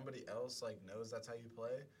somebody else like knows that's how you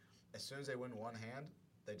play, as soon as they win one hand,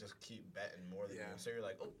 they just keep betting more than you. So you're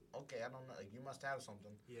like, oh, okay, I don't know. Like, you must have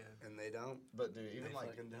something. Yeah. And they don't. But dude, even They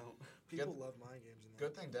like fucking don't. People love mind games. And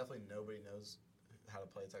good thing definitely nobody knows how to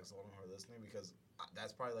play Texas Hold'em who are listening, because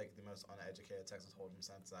that's probably like the most uneducated Texas Hold'em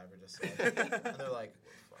sentence I ever just said. And they're like,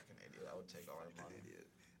 what a fucking idiot. I would take all our money. Idiot.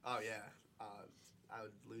 Oh, yeah. I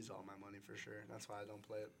would lose all my money for sure. That's why I don't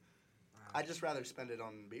play it. I'd just rather spend it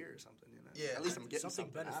on beer or something, you know. Yeah, at least I'm getting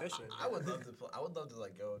something beneficial. I would love to play. I would love to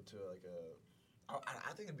like go to like a.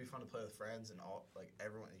 I think it'd be fun to play with friends and all like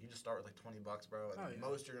everyone. You just start with like $20, bro, and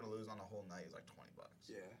most you're gonna lose on a whole night is like $20.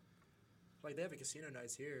 Yeah. Like they have a casino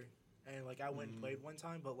nights here, and like I went and played one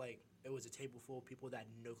time, but like it was a table full of people that had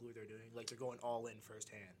no clue what they're doing. Like they're going all in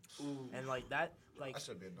firsthand, and like that, like that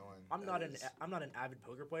should be annoying. I'm not an avid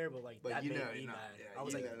poker player, but like that made me mad. Yeah, I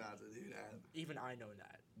was like, not to do that. Even I know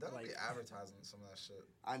that. That'll like, be advertising some of that shit.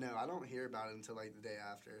 I know. I don't hear about it until like the day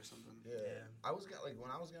after or something. Yeah. I was like when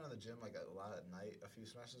I was going to the gym like a lot at night a few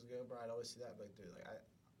semesters ago, bro. I'd always see that like, dude, like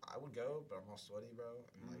I would go, but I'm all sweaty, bro,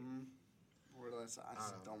 and like. I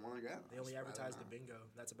just don't want to go. They only advertise the bingo.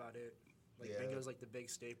 That's about it. Like bingo's like the big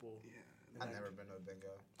staple. Yeah. I've never been to a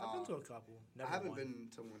bingo. I've been to a couple. I haven't been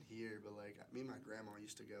to one here, but like me and my grandma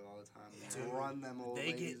used to go all the time. Dude, run them old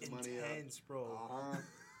ladies' money up. They get intense, bro.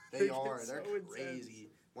 They are. They're so crazy.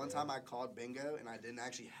 One time I called bingo and I didn't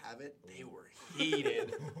actually have it. They were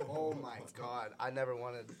heated. Oh my god! I never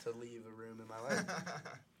wanted to leave a room in my life.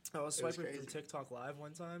 I was swiping through TikTok Live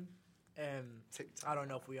one time, and I don't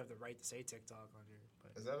know if we have the right to say TikTok on here.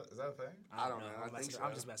 But is that a thing? I don't know. I think so.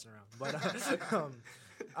 I'm just messing around. But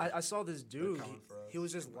I saw this dude. He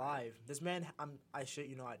was just live. This man, I shit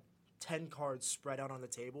you not, 10 cards spread out on the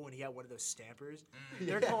table, and he had one of those stampers.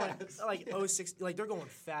 They're going like 06, like they're going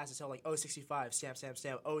fast as hell, like 065, stamp,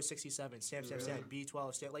 067, stamp,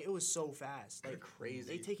 B12, stamp. Like it was so fast. Like crazy.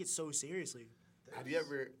 They take it so seriously. Have you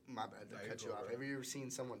ever? My bad to cut you off. Have you ever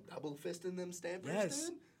seen someone double fisting them stampers?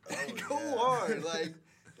 Yes. They go hard. Like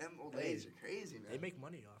them old ladies are crazy, man. They make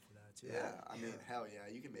money off of that too. Yeah, I mean, hell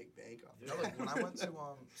yeah, you can make bank off. No, like when I went to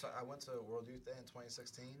I went to World Youth Day in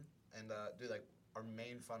 2016, and dude, like our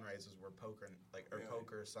main fundraisers were poker,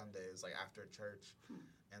 poker Sundays, like after church,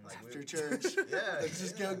 and like after church. Yeah, let's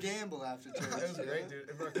just go gamble after church. It was great,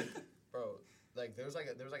 dude. Bro, like there was like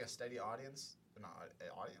a steady audience, not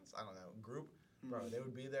audience, I don't know, group. Bro, they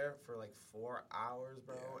would be there for like 4 hours,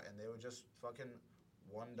 bro, and they would just fucking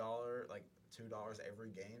 $1, like $2 every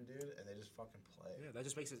game, dude, and they just fucking play. Yeah, that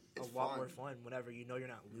just makes it a lot more fun whenever you know you're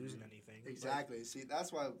not losing anything. Exactly. Like, see,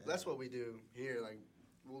 that's what we do here. Like,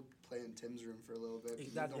 we'll play in Tim's room for a little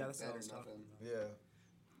bit. That's what I was talking about. Yeah.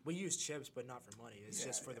 We use chips, but not for money. It's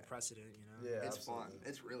just for the precedent, you know? Yeah, it's fun.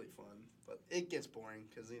 It's really fun. But it gets boring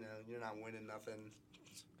because, you know, you're not winning nothing.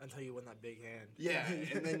 Until you win that big hand. Yeah,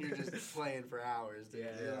 and then you're just playing for hours, dude.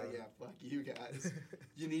 Yeah. You're like, fuck you guys.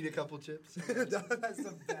 You need a couple chips? That's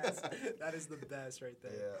the best. That is the best right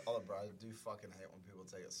there. Yeah, bro, I do fucking hate when people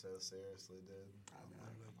take it so seriously, dude. I know.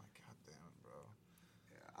 I'm like, oh my god damn it, bro.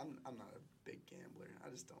 Yeah, I'm not a big gambler. I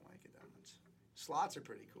just don't like it that much. Slots are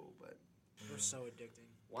pretty cool, but they're so addicting.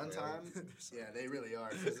 One time, they really are.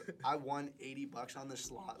 Because I won $80 on the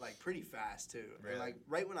slot, like pretty fast too. Really? And like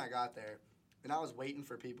right when I got there, and I was waiting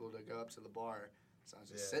for people to go up to the bar, so I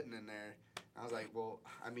was just sitting in there. I was like, well,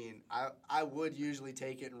 I mean, I would usually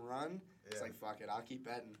take it and run. It's like, fuck it, I'll keep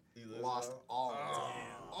betting. Lost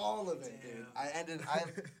all of it, dude. I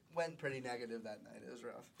went pretty negative that night. It was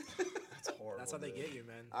rough. That's horrible. That's how they get you,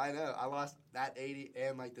 man. I know. I lost that 80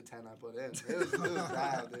 and like the 10 I put in. It was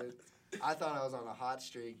bad, dude. I thought I was on a hot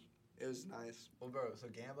streak. It was nice. Well, bro, so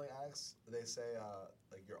gambling addicts, they say,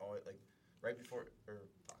 like, you're always, like, right before,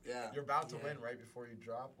 you're about to win right before you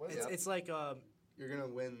drop. What is it? It's like, you're going to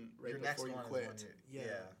win right before you quit.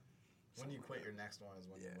 When you quit, your next one is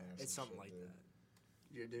when you win. It's something like that.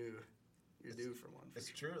 You're due. You're due for one. It's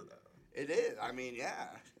true, though. It is. I mean, yeah.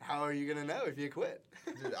 How are you going to know if you quit?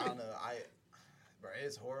 Dude, I don't know. Bro,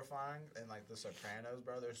 it's horrifying. And, like, The Sopranos,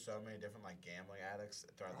 bro, there's so many different, like, gambling addicts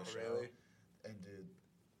throughout the show. Really? And, dude,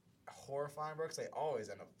 horrifying, bro, because they always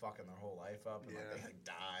end up fucking their whole life up. And, like, they, like,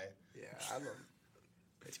 die. Yeah, I love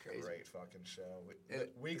it. It's crazy. Great fucking show.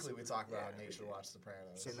 Weekly, we talk about how Nate should watch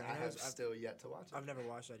Sopranos. And I have still yet to watch it. I've never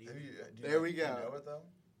watched that either. There we go. Do you know it, though?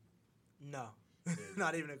 No. Dude,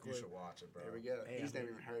 not even a clue. You should watch it, bro. There we go. He's never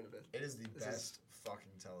even heard of it. It is the best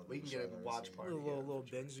fucking television show. We can get a watch party. A little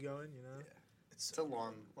binge going, you know? Yeah. It's a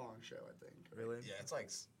long show, I think. Really? Yeah, it's like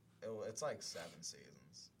 7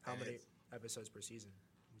 seasons. How many episodes per season?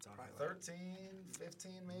 talking Probably about? 13,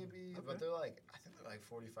 15 maybe, Okay. but they're like, I think they're like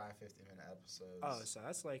 45, 50-minute episodes. Oh, so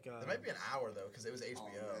that's like. They might be an hour though, because it was HBO.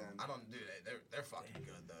 man. I don't, dude. They're fucking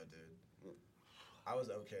good though, dude. I was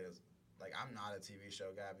okay. Like, I'm not a TV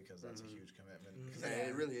show guy because that's a huge commitment. 'Cause Yeah,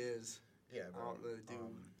 it really is. yeah, I bro. don't really do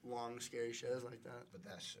long, scary shows like that. But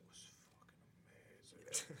that shit was fucking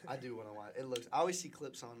amazing. I do want to watch. It looks. I always see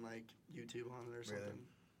clips on like YouTube on it or something.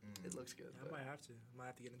 Mm. It looks good. Yeah, I might have to. I might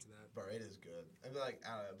have to get into that. Bro, it is good. And like,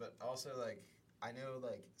 I don't know, but also like, I know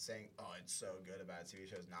like saying, oh, it's so good about a TV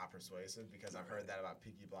show is not persuasive because I've heard that about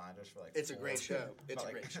Peaky Blinders for like. It's a great show. It's a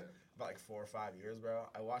like, great show. About like 4 or 5 years, bro.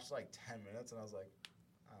 I watched like 10 minutes and I was like,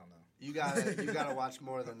 I don't know. You gotta watch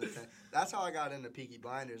more than the 10. That's how I got into Peaky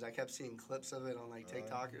Blinders. I kept seeing clips of it on like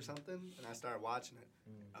TikTok or something, and I started watching it.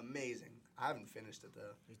 Amazing. I haven't finished it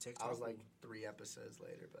though. Your TikTok. I was like 3 episodes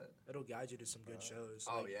later, but It'll guide you to some good shows.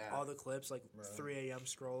 oh, Like, yeah. all the clips like Right. 3 a.m.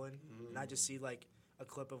 scrolling, and I just see like a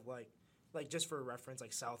clip of like just for reference,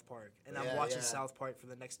 like South Park, and I'm Yeah, watching yeah. South Park for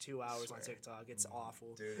the next 2 hours on Swear. TikTok. It's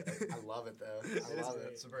awful. Dude, I love it though. It I is love great.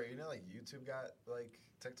 it. so bro, you know like YouTube got like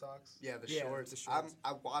TikToks? Yeah, the Yeah, shorts. the shorts.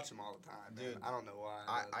 I watch them all the time, man. Dude, I don't know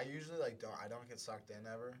why. I usually like don't get sucked in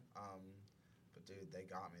ever. But dude, they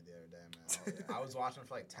got me the other day, man. I was watching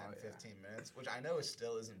for like 10, Oh, yeah. 15 minutes, which I know is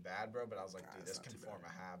still isn't bad, bro. But I was like, Nah, dude, it's this not can too form a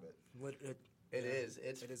habit. It It yeah, is.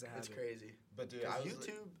 It's it is a It's habit. crazy. But dude, 'Cause I was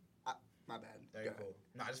YouTube. My bad. Very Go ahead. cool.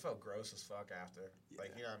 No, I just felt gross as fuck after.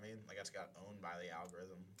 Like, Yeah. you know what I mean? Like, I just got owned by the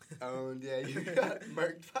algorithm. Owned, yeah, you got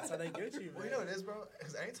murked. That's how they get you, Well, you know what it is, bro?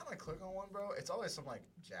 Because anytime I click on one, bro, it's always some, like,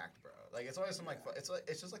 jacked, bro. Like, it's always some, like, it's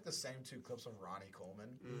just, like, the same 2 clips of Ronnie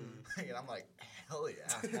Coleman. And I'm like, hell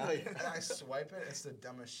yeah. Hell yeah. And I swipe it, it's the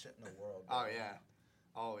dumbest shit in the world, bro. Oh yeah,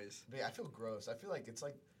 always. But yeah, I feel gross. I feel like,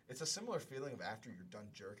 it's a similar feeling of after you're done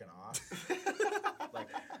jerking off. Like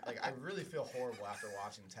I really feel horrible after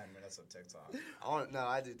watching 10 minutes of TikTok.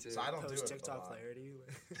 I do too. So I don't do Post it TikTok a lot. clarity.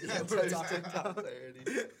 Yeah, TikTok. TikTok clarity.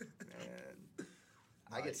 Man,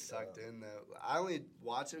 I Like, get sucked in though. I only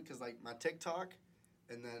watch it because like my TikTok,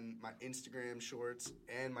 and then my Instagram Shorts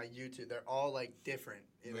and my YouTube, they're all like different.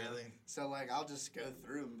 You know? Really? So like I'll just go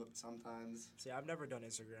through them, but sometimes See, I've never done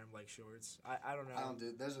Instagram like shorts. I don't know. I don't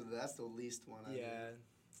do. That's the least one. I do. Yeah,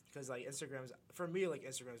 because like Instagram's for me, like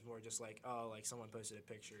Instagram's more just like, oh, like someone posted a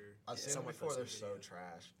picture. I've seen them someone before. They're posted a so video.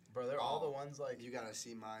 trash, bro. They're all the ones like. You gotta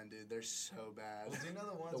see mine, dude. They're so bad. Well, do you know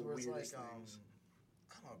the ones The where it's like, weirdest things.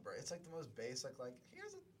 I don't know, bro. It's like the most basic. Like,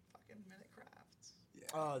 here's a fucking minute crafts. Yeah.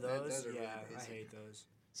 Oh, those? are really Yeah, I basic. hate those.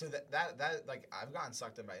 So that like I've gotten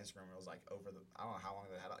sucked in by Instagram reels like over the I don't know how long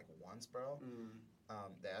they had it, like once, bro.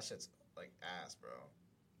 That shit's like ass, bro.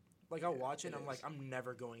 Like I'll watch it, it and I'm like, is. I'm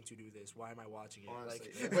never going to do this. Why am I watching it? Honestly,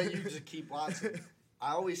 Like, but you just keep watching.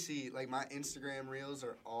 I always see like my Instagram reels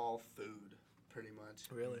are all food, pretty much.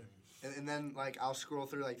 really? And then like I'll scroll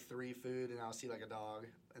through like 3 food, and I'll see like a dog,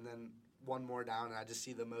 and then one more down, and I just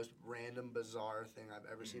see the most random, bizarre thing I've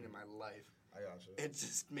ever seen in my life. I got you. It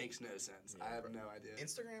just makes no sense. Yeah, I have bro. no idea.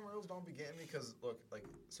 Instagram reels don't be getting me because look, like,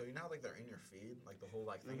 so you know how like they're in your feed, like the whole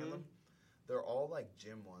like thing of Mhm. them. They're all like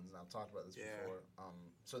gym ones, and I've talked about this Yeah. before.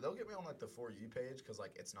 So they'll get me on like the For You page because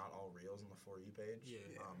like it's not all reels on the For You page. Yeah.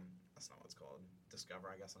 That's not what it's called. Discover,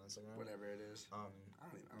 I guess, on Instagram. Whatever it is. I don't even. I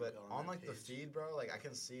don't But go on that like the page. feed, bro, like I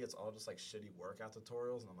can see it's all just like shitty workout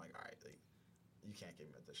tutorials, and I'm like, all right, like, you can't get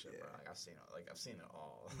me with this shit, bro. Yeah. Like I've seen it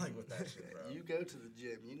all, like with that shit, bro. You go to the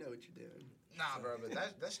gym, you know what you're doing. Nah, bro, but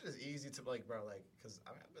that shit is easy to like, bro, like, cause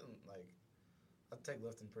I mean, I've been like, I take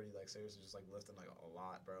lifting pretty like seriously, just like lifting like a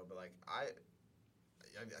lot, bro. But like I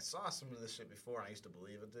saw some of this shit before, and I used to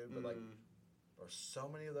believe it, dude. But like, or so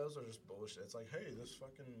many of those are just bullshit. It's like, hey,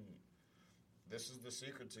 this is the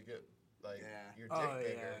secret to get like Yeah. your dick Oh,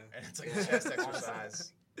 bigger, yeah. and it's like a chest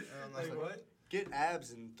exercise. And I'm like, what? Get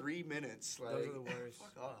abs in 3 minutes. Like, Those are the worst.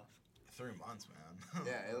 Fuck off. 3 months, man.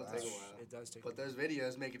 Yeah, it'll take a while. It does take. But those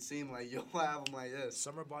videos make it seem like you'll have them like this.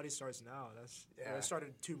 Summer body starts now. Yeah. It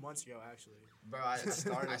started 2 months ago, actually. Bro, I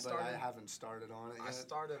started, but I haven't started on it yet. I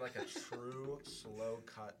started like a true slow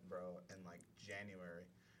cut, bro, in like January,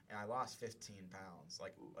 and I lost 15 pounds,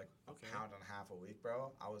 like Okay. a pound and a half a week,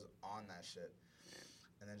 bro. I was on that shit,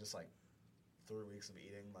 and then just like 3 weeks of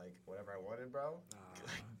eating like whatever I wanted, bro.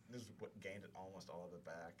 Like, just gained it almost all of it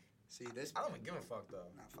back. See, this. I don't even give a fuck though.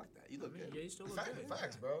 Nah, fuck that. You look good. Yeah, you still look good.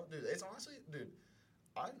 Facts, bro. Dude, it's honestly,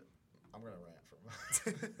 I'm gonna rant for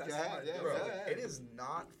a moment. That's Yeah, fine. yeah, Bro, go ahead. it is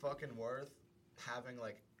not fucking worth having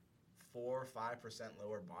like 4 or 5%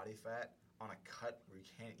 lower body fat on a cut where you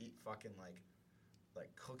can't eat fucking like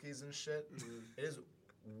cookies and shit. Mhm. It is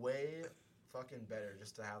way fucking better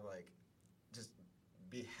just to have like just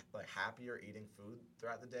be like happier eating food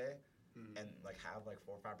throughout the day Mhm. and like have like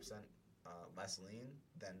 4 or 5% less lean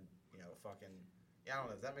than fucking. Yeah, I don't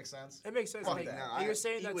know. Does that make sense? It makes sense. Fuck Like, that. and you're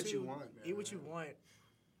saying Eat that what too. you want, man. Eat what you want.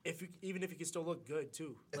 Even if you can still look good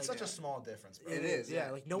too. It's Like, such a small difference, bro. It is.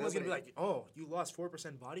 Yeah, like no one's gonna be Nobody- like, oh, you lost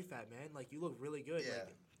 4% body fat, man. Like you look really good. Yeah.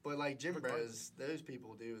 Like, But like gym Regardless. bros, those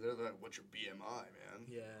people do. They're like, "What's your BMI, man?"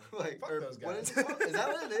 yeah. Like, Fuck or those what guys. is it called? Is that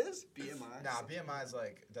what it is? BMI. Nah, BMI is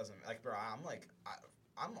like doesn't like, bro.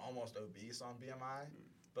 I'm almost obese on BMI,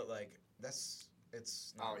 but like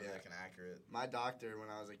it's not Oh, really yeah. like an accurate. My doctor, when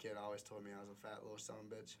I was a kid, always told me I was a fat little son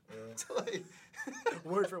of a bitch. Really? So, like,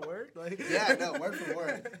 Word for word. Like yeah, no, word for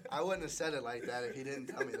word. I wouldn't have said it like that if he didn't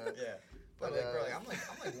tell me that. Yeah, but But, like, bro,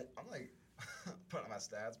 I'm like putting on my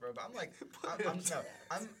stats, bro. But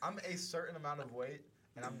I'm a certain amount of weight,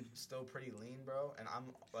 and I'm still pretty lean, bro. And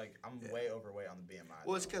I'm Yeah. way overweight on the BMI.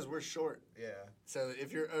 Well, it's though. because we're short. Yeah, So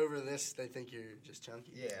if you're over this, they think you're just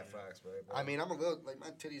chunky. yeah, facts, bro. I mean, I'm a little like my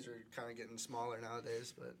titties are kind of getting smaller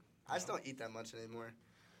nowadays, but I just don't eat that much anymore.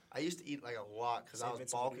 I used to eat like a lot because I Same was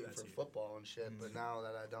Vincent would do bulking that for to you. football and shit. But now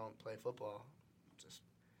that I don't play football,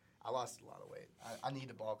 I lost a lot of weight. I need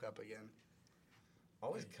to bulk up again.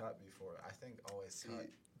 always cut before. I think always See, cut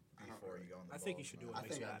I don't before really- you go in the. I think you bulk, should do man. it. I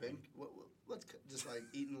makes think you I've happy. been what's just like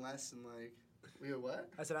eating less and like we what?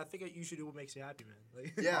 I said I think you should do what makes you happy, man.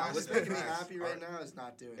 Like, Yeah, Honestly, what's making me facts. happy right now is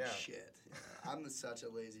not doing Yeah. shit. Yeah, I'm such a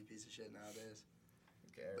lazy piece of shit nowadays.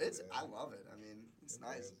 Okay, But it's yeah. I love it. I mean, it's It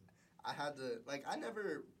nice. is. I had to like I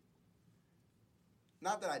never.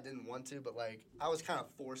 Not that I didn't want to, but like I was kind of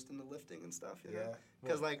forced into lifting and stuff, you know. Yeah.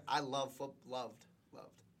 Because like I loved football,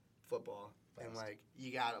 and Fast. like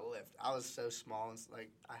you gotta lift. I was so small and like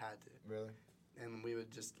I had to, Really? and we would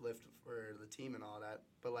just lift for the team and all that.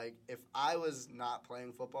 But like if I was not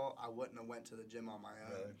playing football, I wouldn't have went to the gym on my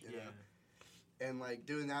own, Really? you know. yeah. And like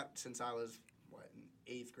doing that since I was in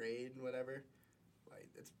 8th grade and whatever, like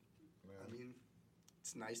it's. Yeah. I mean,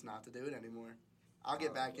 it's nice not to do it anymore. I'll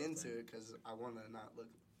get Oh, back lifting. into it because I want to not look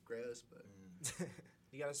gross, but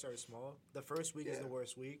You gotta start small. The first week is Yeah. the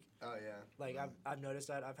worst week. oh yeah. Like I've noticed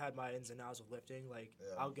that. I've had my ins and outs of lifting. Like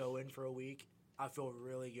Yeah. I'll go in for a week, I feel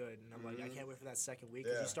really good, and I'm like, I Mhm. can't wait for that second week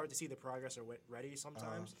because Yeah. you start to see the progress already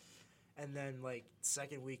sometimes. And then like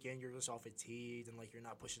second weekend, you're just all fatigued and like you're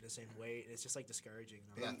not pushing the same weight. And it's just like discouraging.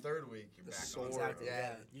 And I'm Yeah, like, third week you're The back sore, on it, exactly. bro. Yeah.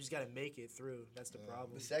 yeah. You just gotta make it through. That's the Yeah.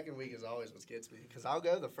 problem. The second week is always what gets me because I'll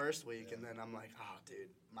go the first week and then I'm like, oh, dude,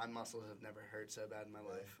 my muscles have never hurt so bad in my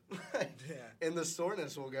life. Yeah. And the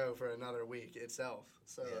soreness will go for another week itself.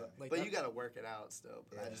 So, Yeah. Like but that- you got to work it out still.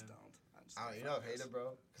 But I Yeah. just don't. I don't, you know, I've hated,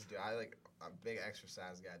 bro. Because dude, I'm a big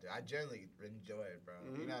exercise guy, dude. I generally enjoy it, bro.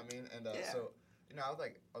 You Mhm. know what I mean? And Yeah. so, you know,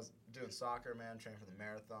 I was doing soccer, man, training for the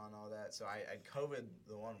marathon, and all that. So I COVID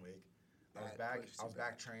the 1 week. I was That back. pushes I you was back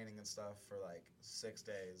back. training and stuff for like 6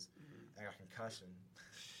 days. Mhm. And I got concussion.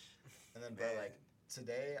 And then, bro, Man. like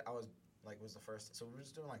today, was the first. So we were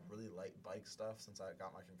just doing like really light bike stuff since I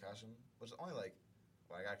got my concussion, which is only like,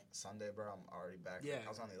 I got Sunday, bro. I'm already back. Yeah. I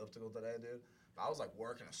was on the elliptical today, dude. But I was like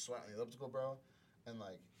working and sweating on the elliptical, bro. And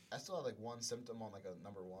like, I still had like one symptom on like a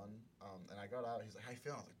number 1. And I got out. He's like, "How you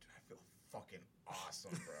feeling?" I was like, "Dude, I feel fucking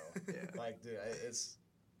awesome, bro." Yeah. Like, dude,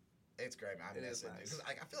 it's great, man. I It miss is it, dude. nice.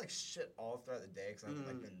 Because I feel like shit all throughout the day because I've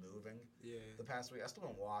like Mhm. been moving Yeah. the past week. I still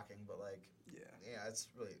been walking, but like, Yeah. yeah, it's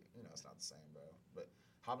really, it's not the same, bro. But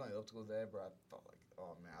hopping on the elliptical today, bro, I felt like,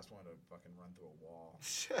 oh man, I just wanted to fucking run through a wall.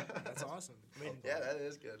 That's awesome. I mean, Yeah, that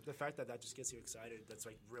is good. the fact that just gets you excited, that's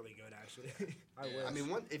like really good, actually. I Yeah. wish. I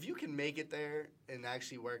mean, if you can make it there and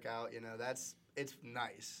actually work out, it's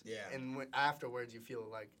nice. Yeah. And afterwards, you feel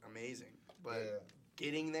like amazing. But Yeah.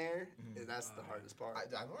 getting there, Mhm. that's the Oh, hardest part.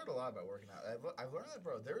 I've learned a lot about working out. I've learned that,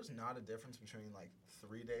 bro, there's not a difference between like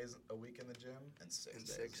 3 days a week in the gym and 6 And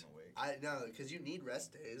days 6. in a week. I know, because you need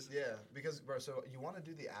rest days. Yeah, because, bro, so you want to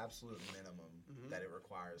do the absolute minimum Mhm. that it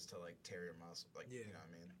requires to like tear your muscle, like, Yeah. you know what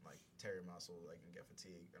I mean? Like tear your muscle, like, and get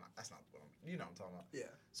fatigued. That's not what I'm talking about. Yeah.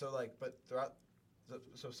 So like, but throughout,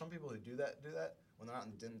 so some people who do that when they're not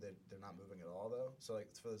in the gym, they're not moving at all though. So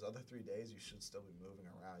like for those other 3 days, you should still be moving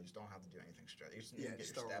around. You just don't have to do anything straight. You just need Yeah, to get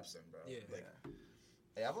just your don't- steps in, bro. Yeah. Like, Yeah.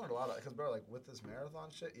 hey, I've learned a lot because, bro, like with this marathon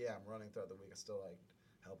shit, yeah, I'm running throughout the week. It's still like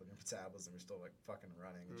helping your metabolism. You're still like fucking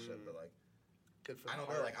running and shit. Mm. But like, Good for I the don't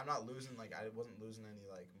know, heart. like I'm not losing, like I wasn't losing any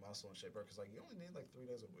like muscle and shit, bro. Because like you only need like 3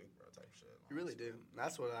 days a week, bro, type shit. You really honestly. do.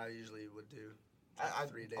 That's what I usually would do. I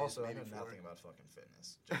 3 days, also I maybe know 4. nothing about fucking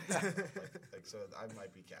fitness. like so I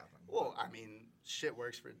might be capping. Well, I mean, shit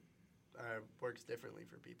works differently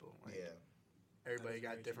for people. Like, yeah, everybody That is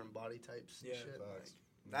got very different body types and Yeah. shit. Facts.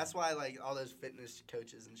 Like, that's why, like, all those fitness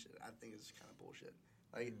coaches and shit, I think is kind of bullshit.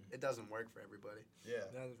 Like, Mm. it doesn't work for everybody. yeah,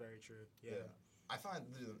 That is very true. Yeah. yeah. I find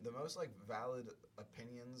the most like valid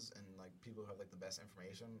opinions and like people who have like the best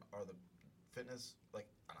information are the fitness like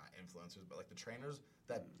not influencers but like the trainers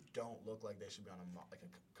that don't look like they should be on like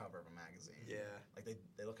a cover of a magazine. Yeah. Like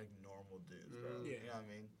they look like normal dudes, bro. Yeah. You know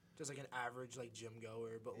what I mean? Just like an average like gym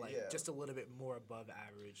goer, but like Yeah. just a little bit more above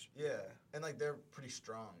average. Yeah, and like they're pretty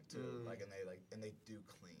strong too. Like and they do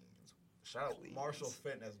cleans. Shout out Cleans. Marshall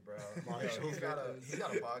Fitness, bro. Marshall he's got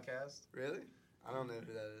a podcast. Really? I don't know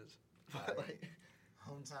who that is. But like,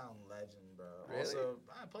 Hometown legend, bro. Really? Also,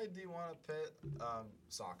 I played D1 at Pitt.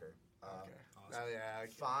 Soccer. okay. Awesome. Oh yeah.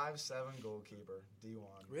 Okay. 5'7" goalkeeper. D1.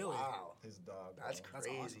 Really? Wow. He's a dog. Bro. That's That's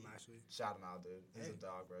crazy. awesome, actually. Shout him out, dude. He's Hey. a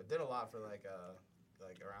dog, bro. Did a lot for like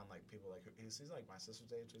around like people like he's like my sister's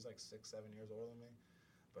age. He's like 6-7 years older than me,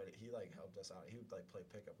 but he like helped us out. He would like play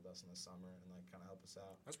pickup with us in the summer and like kind of help us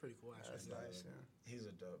out. That's pretty cool, actually. That's And, nice. Yeah. He's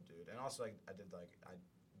a dope dude. And also like I did like an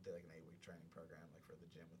 8-week training program like for the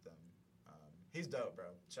gym with them. He's dope,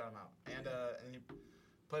 bro. Shout him out. And he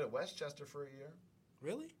played at Westchester for a year.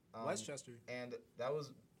 Really? Westchester. And that was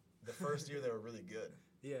the first year they were really good.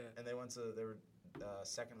 Yeah. And they were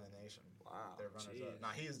second in the nation. Wow. They're runners Jeez. up.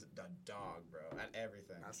 Nah, he's a dog, bro, at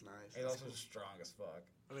everything. That's nice. He's That's also cool. strong as fuck.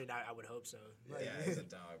 I mean, I would hope so. Like- Yeah, he's a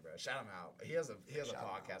dog, bro. Shout him out. He has a Shout him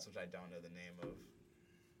podcast which I don't know the name of.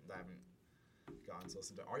 I haven't gotten to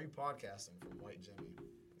listen to. Are you podcasting from White Jimmy?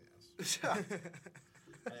 Yes.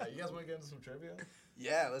 You guys want to get into some trivia?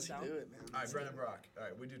 Yeah, let's Down. do it, man. All right, Brendan Brock. All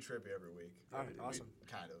right, we do trivia every week. All right, awesome.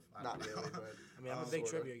 Kind of. I Not don't really, know. but I mean, I'm a big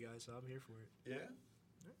sorta. trivia guy, so I'm here for it. Yeah.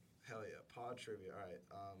 Hell yeah, pod trivia. All right.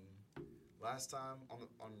 Last time on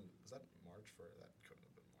was that March 1st? That couldn't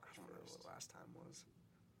have been I March don't know 1st. what last time was.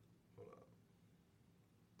 Hold up.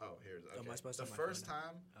 Oh, here's Am I okay. supposed to The have my first phone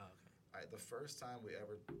time. Oh, okay. All right, the first time we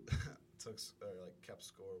ever kept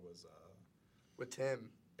score was With Tim.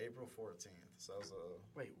 April 14th. So that was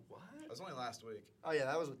Wait, what? it was only last week. Oh yeah,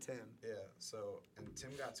 that was with Tim. Yeah. So and Tim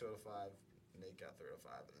got 205, Nate got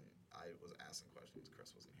 305, and then I was asking questions.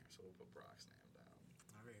 Chris wasn't here, so we'll put Brock's name down.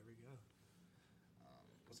 All right, here we go.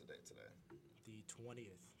 What's the date today? The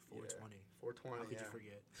 20th, 420. 420. How could yeah. you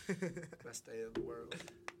forget? Best day of the world.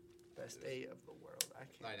 Best day of the world. I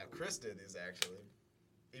can't. All right, now Chris did these actually.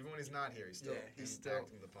 Even when he's not here, he's still Yeah, he's still-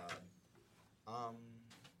 impacting the pod.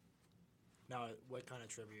 Now, what kind of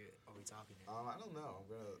trivia are we talking here? I don't know. I'm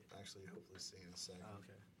gonna actually hopefully see in a second. Oh,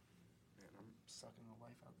 okay. Man, I'm sucking the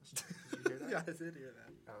life out of this. Did you hear that? Yeah, I did hear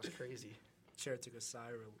that. That was crazy. Chair took a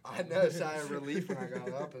sigh of relief. I know, sigh of relief when I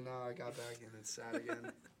got up, and now I got back and it's sad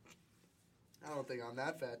again. I don't think I'm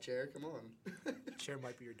that fat, Chair. Come on. Chair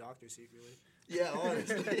might be your doctor secretly. Yeah,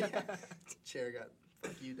 honestly. Chair got,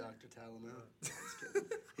 fuck you, Dr. Talamo. I'm just kidding.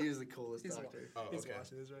 He was the coolest He's doctor. Oh, He's okay.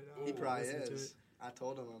 watching this right now. He probably Listening to is. I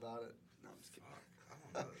told him about it. No, I'm just kidding. Fuck,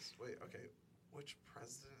 I don't know this. Wait, okay. Which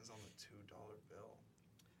president is on the $2 bill?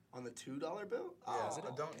 On the $2 bill? Yeah,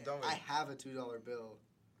 Oh, don't. I have a $2 bill.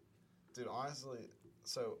 Dude, honestly,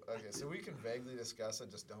 so we can vaguely discuss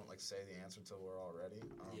it. Just don't like say the answer till we're all ready.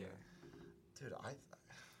 Yeah. Dude, I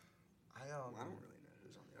Well, I don't really know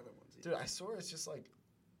who's on the other ones either. Dude, I swear it's just like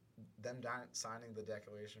them signing the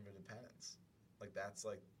Declaration of Independence. Like that's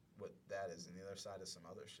like what that is, and the other side is some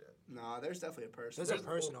other shit. No, there's definitely a person. There's a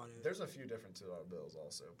person on it. There's a few different $2 bills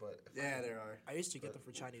also, but Yeah, there are. I used to get them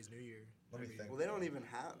for Chinese New Year. Let me every think. Well, they don't even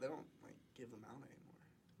have. They don't like give them out anymore.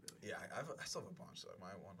 Really. Yeah, I still have a bunch. Like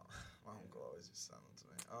my uncle always used to send them to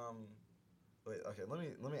me. Wait, okay, let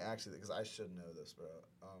me actually, because I should know this, bro.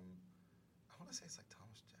 I want to say it's like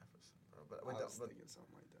Thomas Jefferson, bro, but I was thinking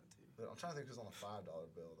something like that too. I'm trying to think who's on the $5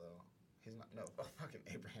 bill though. He's not. No, fucking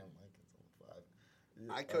Abraham Lincoln's on the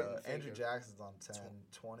 5. I couldn't think Andrew of- Jackson's on 10.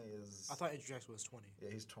 20 is. I thought Andrew Jackson was 20.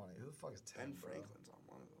 Yeah, he's 20. Who the fuck is 10? Ben bro? Franklin's on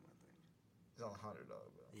one of them, I think. He's on the $100 bill.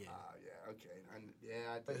 Yeah. Yeah. Okay. I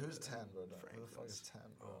Wait, think who's that- 10, bro? Who the fuck is 10,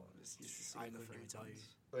 bro? Oh, Just used to I seeing the couldn't even tell you.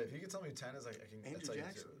 Franklin's. Wait, if you can tell me who 10 is, like I can. Andrew that's like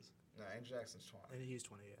Jackson's. No, Andrew Jackson's 20. And he's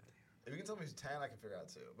 20, yeah. If you can tell me who's 10, I can figure out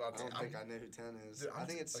too. But I don't think I know who 10 is. Dude, I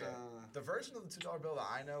think it's okay. The version of the $2 bill that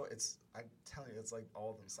I know, I'm telling you, it's like all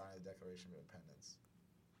of them signing the Declaration of Independence.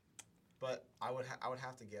 But I would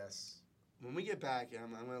have to guess. when we get back,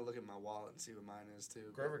 I'm gonna look at my wallet and see what mine is too.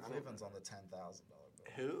 but Grover I don't- Cleveland's on the $10,000 bill.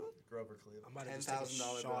 Who? Grover I Cleveland. might have just taken a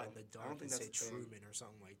 $10,000 shot bill. in the I dark don't think and say that's a thing. Truman or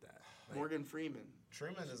something like that. Like, Morgan Freeman.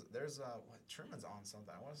 Truman is Truman's on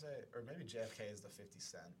something. I want to say, or maybe JFK is the 50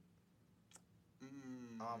 cent.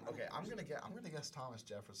 Okay, I'm gonna guess Thomas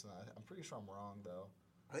Jefferson. I'm pretty sure I'm wrong though.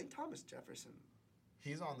 I think Thomas Jefferson.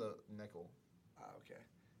 He's on the nickel. Okay.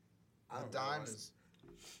 The dime is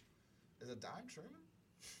a dime Truman?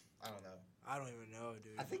 I don't know. I don't even know,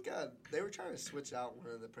 dude. I think they were trying to switch out one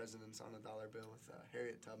of the presidents on a dollar bill with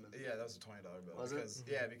Harriet Tubman. Yeah, that was a $20 bill. Was it? because,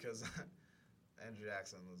 Yeah, because Andrew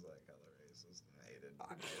Jackson was like hella racist and hated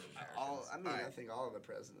Native I Americans. think all of the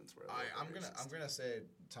presidents were. I'm gonna say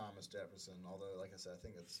Thomas Jefferson, although like I said, I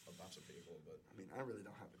think it's a bunch of people, but I mean, I really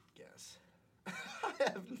don't have a guess.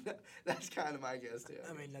 That's kind of my guess too.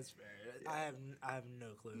 I mean, that's fair. Yeah. I have no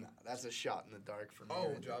clue. Nah, that's a shot in the dark for me. oh,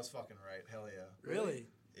 right dude, I was fucking right. Hell yeah. Really?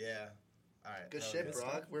 Yeah. All right. Good hell shit, yeah.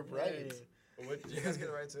 Brock. We're right. Hey. What, did you guys get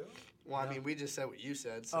it right too? Well, I No. mean, we just said what you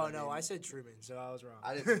said. So Oh I no, mean, I said Truman, so I was wrong.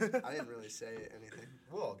 I didn't really say anything.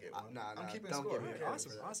 We'll all get one. Nah, I'm keeping don't score. give me Who a cares?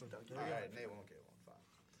 credit for Awesome, that. awesome. Don't give There me you a go. Alright, Nate won't get one.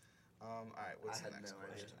 Fine. Alright, what's I the had next no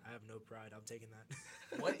question? I have no pride. I'm taking that.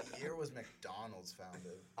 What year was McDonald's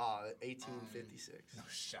founded? 1856. No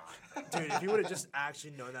shot. Dude, if you would have just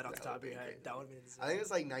actually known that off the That top of would've your been head, great. that would have been insane. I think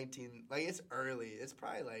it's like 19. Like it's early. It's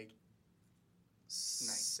probably like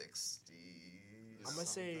 60. I'm gonna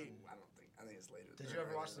say- I don't think. I think it's later. Did you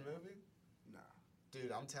ever watch the movie? No.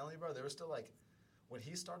 Dude, I'm telling you, bro, there was still like, when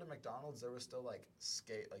he started McDonald's, there was still like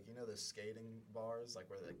those skating bars, like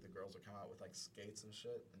where like the girls would come out with like skates and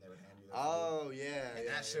shit, and they would hand you their food. Oh yeah. And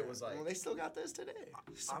yeah, that shit yeah. was like- Well, they still got those today.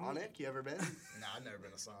 Sonic. You ever been? Nah, I've never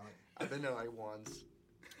been to Sonic. I've been there like once.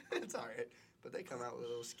 It's alright, but they come out with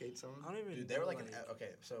little skates on. I don't even. Dude, they were know, like, okay,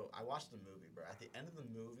 so I watched the movie, bro. At the end of the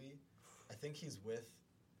movie, I think he's with,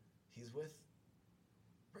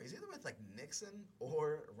 bro, he's either with like Nixon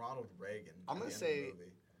or Ronald Reagan. I'm at gonna the end of say- the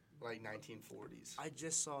movie. Like 1940s. I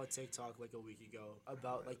just saw a TikTok like a week ago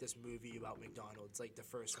about like this movie about McDonald's, like the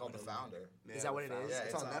first It's called one The of them. Founder. Is that what it is? Yeah,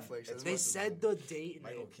 It's on Netflix. it's They with said the date in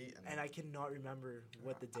Michael it, Keaton. and I cannot remember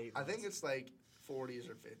what the date was. I think it's like 40s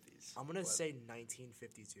or 50s. I'm gonna but say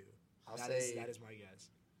 1952. I'll That say is my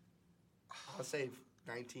guess. I'll say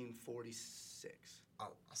 1946.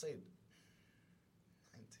 I'll say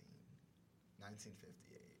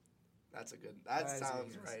 1958. That's a good. That That is a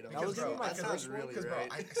sounds good right. guess. Okay. was gonna be my that sounds first one, really Because bro,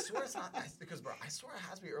 right. I swear it's not. Because bro, I swear it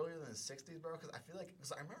has to be earlier than the '60s, bro. Because I feel like,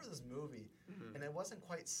 because I remember this movie, and it wasn't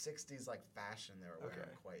quite '60s like fashion they were wearing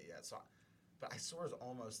Okay. quite yet. So, but I swear it's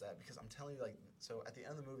almost that, because I'm telling you, like, so at the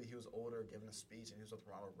end of the movie, he was older, giving a speech, and he was with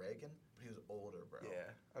Ronald Reagan, but he was older, bro.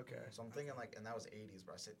 Yeah. Okay. So I'm thinking like, and that was '80s,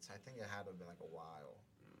 bro. So I think it had to have been like a while.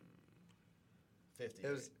 50.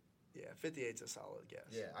 It was. Yeah, 58's a solid guess.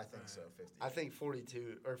 Yeah, I think so. 50. I think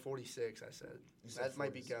 42 or 46. I said You said that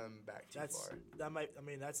might be 46. going back too That's far. that might. I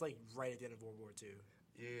mean, that's like right at the end of World War II.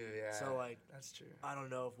 Yeah. So, like, that's true. I don't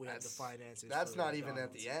know if we have the That's- finances. That's for not even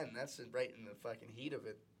at McDonald's. the end. That's right in the fucking heat of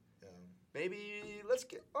it. Yeah. Maybe let's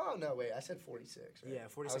get. Oh no, wait. I said 46. Right? Yeah,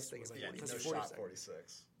 46 I was thinking was like- Yeah, 46. no because shot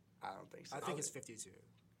 46. I don't think so. I think it's 52.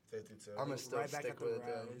 52. I'm gonna still Right back stick at the with it.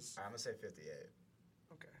 Though. rise. I'm gonna say 58.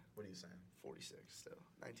 Okay, What are you saying? 46 still.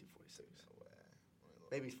 1946. No way. Let me look.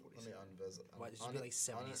 Maybe Let 46. me unvisit. Why it should be like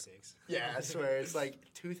 76? Yeah, I swear it's like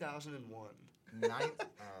 2001.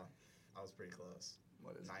 I was pretty close.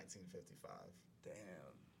 What is it? 1955.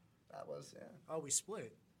 Damn, that was yeah. Oh, we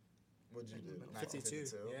split. What'd you do? 52,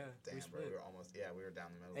 1952? yeah, Damn, we bro, split. we were almost. Yeah, we were down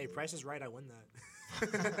the middle. Hey, dude. Price is Right. I win that.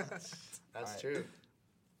 That's Alright. true.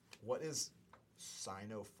 What is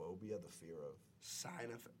cynophobia? The fear of. Sign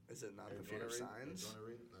of is it not Here, the do you fear of wanna read- signs? Do you want to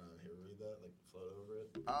read? Here, read that. Like, float over it.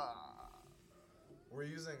 We're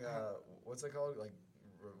using what's it called? Like,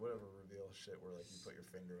 whatever reveal shit where like you put your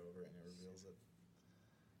finger over it and it reveals it.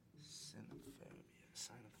 Cynophobia.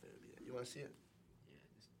 Cynophobia. You want to see it?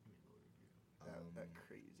 That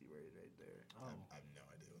crazy word right there. I have no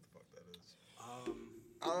idea what the fuck that is.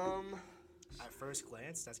 At first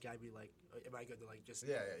glance, that's gotta be like. Am I good to like just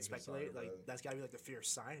Yeah, you can speculate? start Like with that's gotta be like the fear of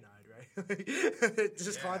cyanide, right?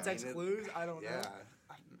 Just Yeah, context I mean, clues. I don't Yeah,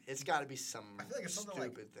 know. it's got to be some I feel like it's something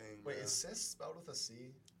like- stupid thing. Wait, bro. is cis spelled with a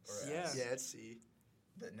C or a Yeah. S? Yeah, it's C.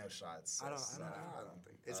 But no shots. I don't Nah, know. I don't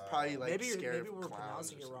think it's probably like maybe scared maybe of we're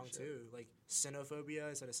clowns pronouncing or it some wrong shit. too. Like cynophobia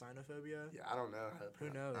instead of cynophobia. Yeah, I don't know how to Who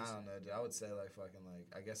pronounce. knows? I don't know, dude. I would say like fucking like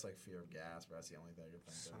I guess like fear of gas, but that's the only thing I could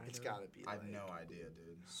think of. It's got to be. I have like, no idea,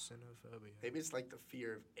 dude. Cynophobia. Maybe it's like the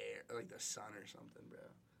fear of air, like the sun or something, bro.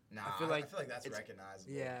 Nah, I feel like that's it's-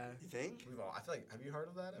 recognizable. Yeah. You think? We've all. I feel like. Have you heard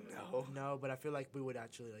of that? Evan? No. No, but I feel like we would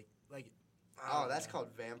actually like. I Oh, don't that's know.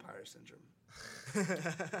 called vampire syndrome.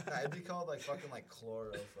 Nah, it'd be called like fucking like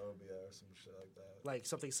chlorophobia or some shit like that. like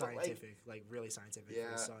something But, like- scientific, like really scientific for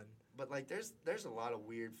Yeah. the sun. But like, there's a lot of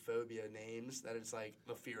weird phobia names that it's like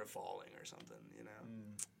the fear of falling or something, you know.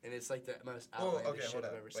 And it's like the most Oh, outlandish okay, shit hold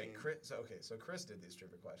I've up. ever Wait, seen. Chris. So Chris did these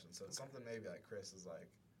trivia questions. So it's something maybe like Chris is like.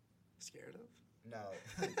 Scared of? No.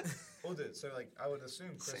 Well, dude. So like, I would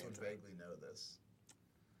assume Chris would Santa. vaguely know this.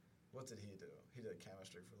 What did he do? He did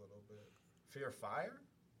chemistry for a little bit. Fear of fire?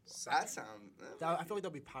 That sound. I feel like that'll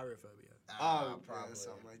be pyrophobia. Oh, probably. yeah,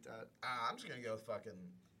 something like that. I'm just gonna go with fucking.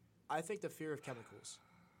 I think the fear of chemicals.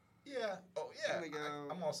 Yeah. Oh yeah. I'm gonna go-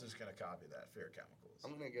 I'm also just gonna copy that. Fear chemicals.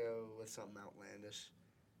 I'm gonna go with something outlandish.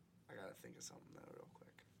 I gotta think of something though, real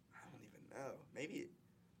quick. I don't even know. Maybe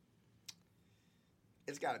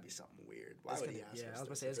it's got to be something weird. Why It's would gonna, he ask yeah, us I was to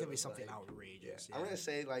gonna say it's gonna be fulfill his, something like- outrageous. I'm gonna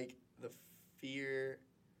say like the fear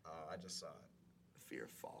I just saw it. of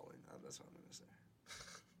falling. That's what I'm gonna say.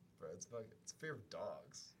 Bro, it's fear of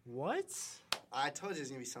dogs. What? I told you it's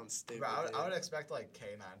gonna be something stupid. Bro, I would dude. expect like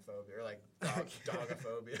canine phobia or like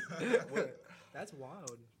dogophobia. That's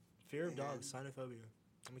wild. Fear of Man. dogs, cynophobia.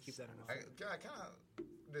 I'm gonna keep that in mind. I kind of,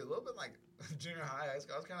 dude, a little bit like junior high. I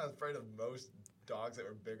was kind of afraid of most dogs that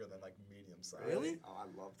were bigger than like medium size. Really? Oh, I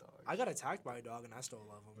love dogs. I got attacked by a dog and I still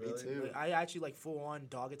love him. Really? Me too. Like, I actually like full on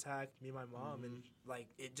dog attacked me and my mom, and like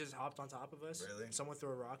it just hopped on top of us. Really? Someone threw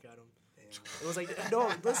a rock at him. Damn. It was like no,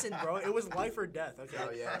 listen, bro. It was life or death. Okay,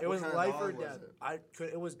 Oh, yeah. it What was kind of life dog or was death.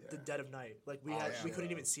 it? It was the Yeah. dead of night. Like we Oh, had, yeah. we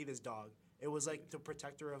couldn't even see this dog. It was like the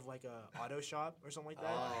protector of like a auto shop or something like that.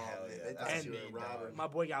 Oh, hell man, yeah, they that's thought a you were mean a robber. dog. My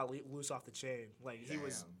boy got loose off the chain. Like he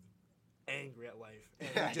was Damn. angry at life. And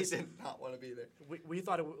Yeah, we just he did not want to be there. we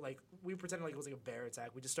thought it was like we pretended like it was like a bear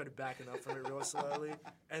attack. We just started backing up from it real slowly,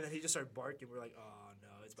 and then he just started barking. We're like, oh no,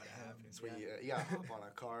 it's about to Damn. happen. So Yeah. you gotta hop on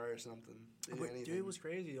a car or something. Do But, anything. dude, it was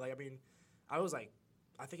crazy. Like I mean, I was like,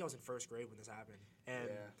 I think I was in first grade when this happened, and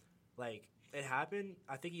yeah. like it happened.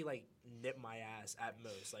 I think he like nipped my ass at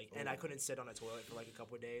most, like, and I Ooh. couldn't sit on a toilet for like a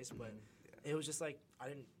couple of days. But Yeah. it was just like I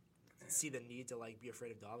didn't see the need to like be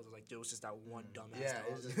afraid of dogs. I was like, dude, it was just that one dumbass Yeah, dog.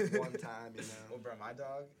 it was just one time, you Well, know. bro, my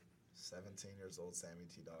dog, 17 years old, Sammy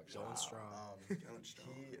T dog. Going Wow. strong. Going strong,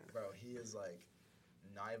 He, yeah. bro, he is like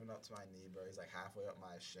not even up to my knee, bro. He's like halfway up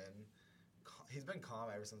my shin. He's been calm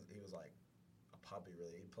ever since he was like a puppy.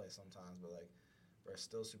 Really, he'd play sometimes, but like, bro,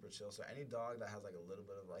 still super chill. So any dog that has like a little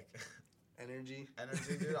bit of like Energy.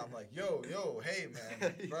 energy, dude, I'm like, yo, hey,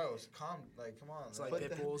 man, bro, calm, like, come on, It's man. like Put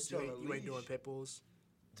pit that bulls. bitch on a You ain't doing leash. pit bulls.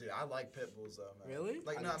 Dude, I like pit bulls though, man. Really?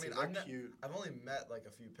 Like, no, I do mean, too. They're cute. I've only met like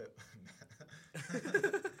a few pit.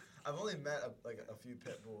 I've only met like a few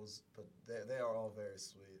pit bulls, but they are all very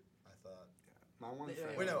sweet. I thought. My one Yeah,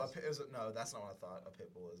 friend. Wait, no, was- no, that's not what I thought a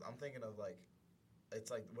pit bull is. I'm thinking of like,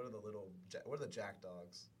 it's like what are the little, what are the jack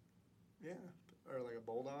dogs? Yeah. Or like a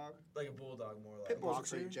bulldog. Like a bulldog, more like. Pit bulls are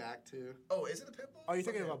Boxer cute. Jack too. Oh, is it a pit bull? Are you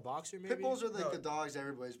thinking Okay. of a boxer maybe? Pit bulls are like No. the dogs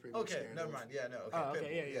everybody's pretty much Okay, scared never of. mind. Yeah, no. Okay, Oh, pit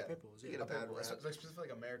okay, bull, yeah, pit bulls. You Yeah. get A pit bad bull. rap. Like specifically,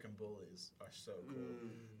 like American bullies are so cool. Mm.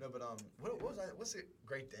 No, but what was I? What's it?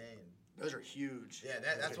 Great Dane. Those are huge. Yeah,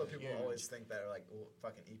 that's what people Huge. always think that are like, well,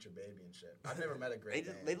 fucking eat your baby and shit. I've never met a Great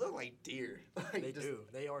Dane. They look like deer. Like, They just- do.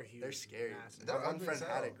 They are huge. They're scary. Massive. They're My one ugly friend as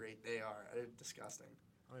had a hell. great. They are. They're disgusting.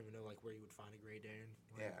 I don't even know like where you would find a Great Dane.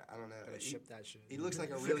 Like, Yeah, I don't know. Gotta He, ship that shit. he looks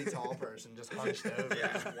like a really tall person, just hunched over,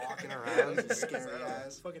 Yeah. just walking around, Yeah, just weird as scary hell.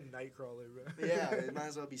 ass. fucking Nightcrawler, bro. Yeah, it might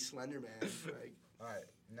as well be Slender Man. Like All right,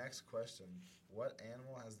 next question. What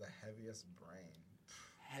animal has the heaviest brain?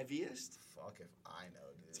 heaviest. Fuck if I know,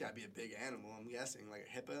 dude. It's gotta be a big animal. I'm guessing, like a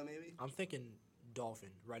hippo, maybe. I'm thinking dolphin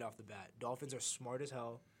right off the bat. Dolphins are smart as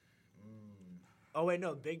hell. Mm. Oh wait,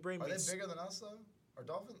 no, big brain Are they means bigger than us though? Are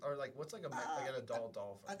dolphins? Or like, what's like like an adult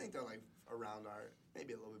dolphin? I think they're like around our,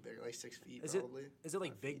 maybe a little bit bigger, like 6 feet Is it- probably. is it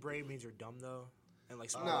like 5 big feet. brain means you're dumb though, and like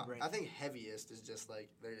small No, brain? I think heaviest is just like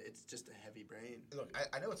it's just a heavy brain. Look,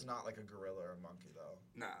 I know it's not like a gorilla or a monkey though,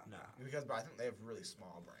 No, No. because but I think they have really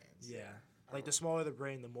small brains. Yeah, like the smaller the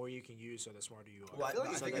brain, the more you can use, so the smarter you are. Well, I feel like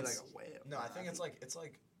I it think could be it's- like a whale. No, I think it's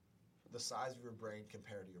like the size of your brain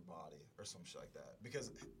compared to your body or some shit like that.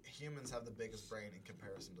 Because humans have the biggest brain in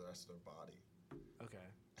comparison to the rest of their body. Okay,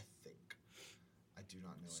 I think. I do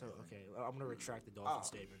not know. so anything. okay, I'm gonna retract the dolphin Oh.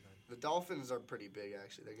 statement then. The dolphins are pretty big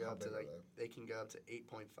actually. They go How up to big are like they can go up to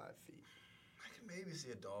 8.5 feet. I can maybe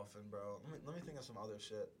see a dolphin, bro. Let me think of some other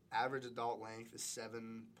shit. Average adult length is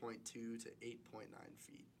 7.2 to 8.9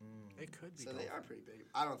 feet. Mm. It could be. So they dolphin. are pretty big.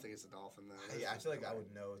 I don't think it's a dolphin though. That's Yeah, I just feel like the I way-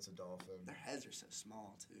 would know it's a dolphin. Their heads are so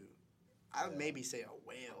small too. I would Yeah. maybe say a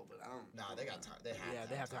whale, but I don't. Nah, they got they have. Yeah, to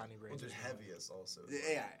they have tiny brains Well, dude, as well. heaviest also.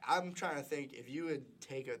 Yeah, I'm trying to think if you would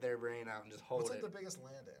take their brain out and just hold What's like it. the biggest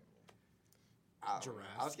land animal? I don't know.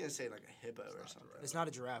 Giraffe. I was gonna say like a hippo It's or not a something. giraffe. It's not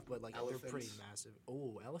a giraffe, but like they're pretty Elephants. massive.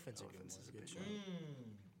 Oh, elephants are good. Elephants is a Good big show.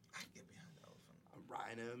 one. I can get behind the elephant. A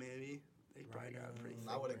rhino maybe. They probably got a pretty. Rhino.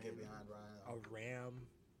 thick I wouldn't get brain. behind Rhino. A ram,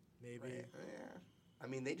 maybe. Right, yeah. I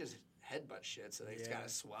mean, they just headbutt shit, so they just Yeah. gotta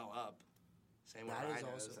swell up. Same with That is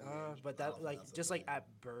rhinos. also, I mean. but I that don't think like that's a just like thing.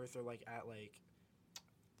 at birth or like at like,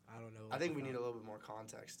 I don't know. I think we need a little. little bit more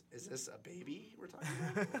context. Is this a baby we're talking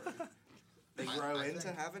about? Or they grow I into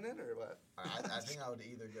think- having it, or what? I think I would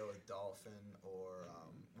either go with dolphin or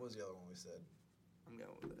what was the other one we said? I'm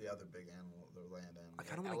going with it. The other big animal, the land animal. I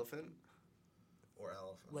kinda wanna- Elephant. or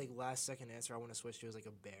elephant. Like last second answer, I want to switch to is like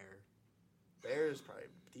a bear. Bear is probably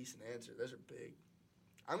a decent answer. Those are big.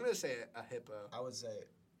 I'm gonna say a hippo. I would say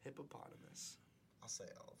Hippopotamus. I'll say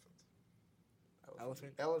elephant.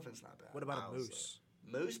 Elephant? Elephant's not bad. What about I a would moose?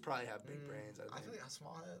 Moose probably have big brains. I I think. feel like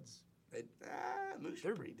small heads. Moose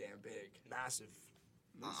They're are pretty damn big. Massive.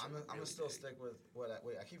 Moose I'm are gonna really still big. stick with what.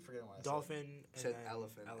 I keep forgetting what I Dolphin. And Said then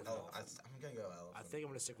elephant. said. I'm gonna go elephant. I think I'm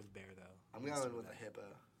gonna stick with bear though. I'm gonna going stick with a that. hippo.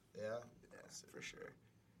 Yeah. Yeah, for sure.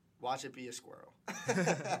 Watch it be a squirrel.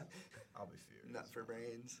 I'll be furious. Nut for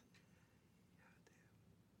brains.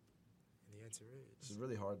 And the answer This is is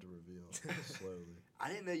really hard to reveal slowly. I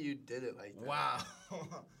didn't know you did it like that. Wow.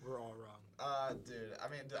 we're all wrong. Dude. I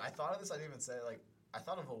mean, I thought of this. I didn't even say it, like. I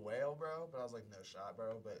thought of a whale, bro, but I was like, no shot,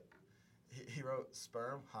 bro. But he wrote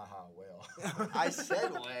sperm. Haha, whale. I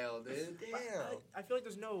said whale, dude. Damn. I feel like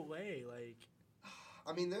there's no way. Like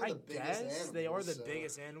I mean, they're I the biggest guess animals. they are the so-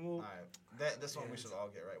 biggest animal. All right. This one we should all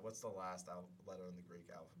get right. What's the last letter in the Greek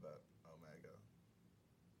alphabet? Omega.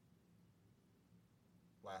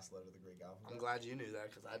 Last letter of the Greek alphabet. I'm glad you knew that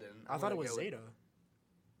because I didn't. I I'm thought it gonna was go with- Zeta.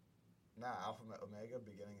 Nah, alphabet omega,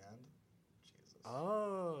 beginning end. Jesus.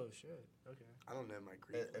 Oh shit. Okay. I don't know my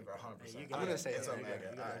Greek. It, like 100%. that. Hey, you I'm got gonna it. say it's Omega. omega.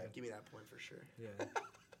 You got All it. right. Give me that point for sure. Yeah.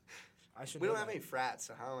 I should. We know don't have that. any frats,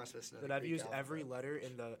 so how am I supposed to know? But the I've Greek used every alphabet? letter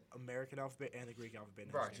in the American alphabet and the Greek alphabet.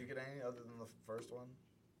 in Brock, high did you school. get any other than the first one?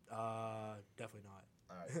 Definitely not.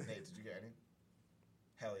 All right. Nate, did you get any?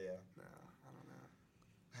 Hell yeah. No, I don't know.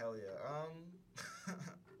 Hell yeah.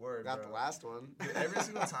 Word, Got bro. the last one. Dude, every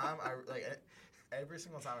single time every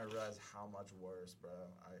single time I realize how much worse, bro,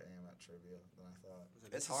 I am at trivia than I thought.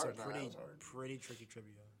 It's This is hard. some No, that pretty, was hard. pretty tricky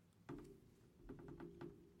trivia.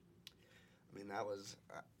 I mean, that was.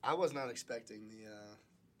 I was not expecting the.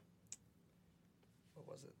 What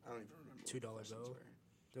was it? I don't even remember. what the $2 questions bill? were.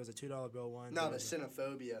 There was a $2 bill one. No, there the was a-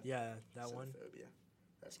 xenophobia. Yeah, that one. Xenophobia.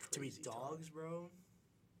 That's To be crazy. talk. dogs, bro.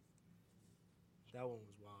 That one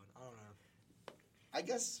was wild. I don't know. I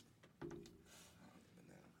guess. I don't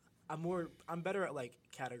even know. I'm better at like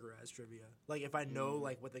categorized trivia. Like if I know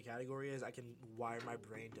like what the category is, I can wire my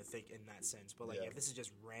brain to think in that sense. But like Yeah. if this is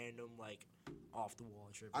just random like off the wall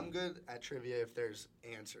trivia, I'm good at trivia if there's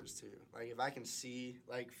answers too. Like if I can see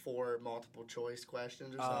like 4 multiple choice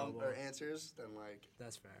questions or something well. or answers, then like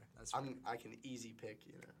That's fair. That's fair. I can easy pick.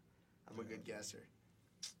 You know, I'm a good guesser.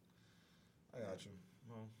 I got you.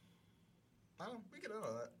 Well, I don't know. We can end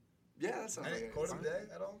on that. Yeah, that sounds Any like quote of the day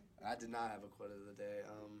at all? I did not have a quote of the day.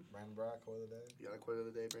 Brandon Brock, quote of the day? You got a quote of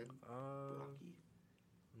the day, Brandon? Rocky.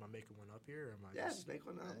 Am I making one up here? Or am I Yeah, just just make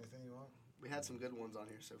one up. Anything you want? We had some good ones on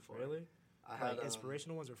here so far. really I had like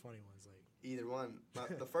inspirational ones or funny ones? Like either one.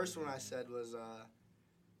 But the first one I said was,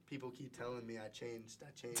 "People keep telling me I changed.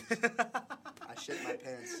 I changed. I shit my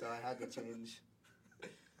pants, so I had to change."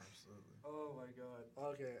 Absolutely. Oh my god.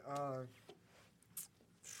 Okay.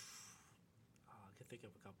 I could think of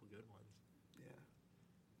a couple good ones. Yeah.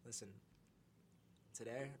 Listen,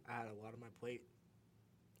 today I had a lot on my plate,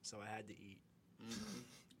 so I had to eat.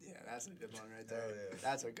 Yeah, that's a good one right Hell there. yeah.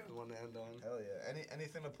 That's a good one to end on. Hell yeah.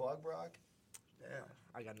 Anything to plug, Brock? Yeah.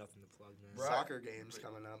 I got nothing to plug, man. Right. Soccer games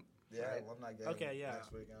coming up. Yeah, Right. alumni game. Okay, yeah.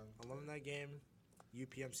 Next weekend. Alumni game,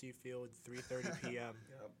 UPMC Field, 3:30 p.m. Yep.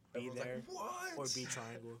 Be Everyone's there like, what? or be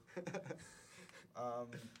Triangle.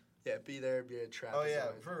 Yeah, be there, be a trap. Oh yeah,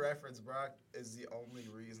 for reference, Brock is the only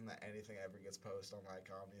reason that anything ever gets posted on my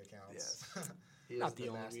comedy accounts. Yes. He is Not the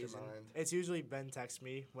only mastermind. reason. It's usually Ben texts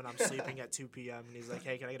me when I'm sleeping at 2 p.m. and he's like,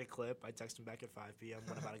 "Hey, can I get a clip?" I text him back at 5 p.m.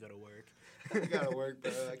 when I'm about to go to work. I gotta work,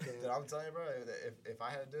 bro. I can't. Dude, I'm telling you, bro, if I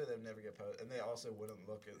had to do it, they'd never get posted, and they also wouldn't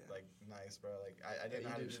look like nice, bro. Like I didn't Yeah,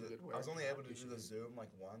 know how you to do do. some good I was work. only able to do the Zoom like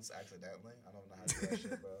once accidentally. I don't know how to do that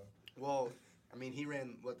shit, bro. Well, I mean, he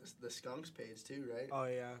ran the Skunks page too, right? Oh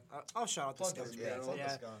yeah, I'll shout out the Plug Skunk those, page. yeah, plug the Yeah,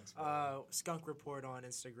 Skunks, bro. Skunk Report on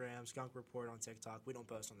Instagram, Skunk Report on TikTok. We don't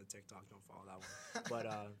post on the TikTok. Don't follow that one.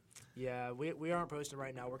 But yeah, we aren't posting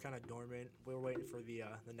right now. We're kind of dormant. We're waiting for the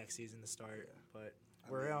next season to start. Yeah. But I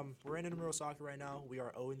we're in intramural soccer right now. We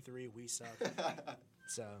are 0-3. We suck.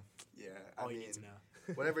 So Yeah, all I you mean, need to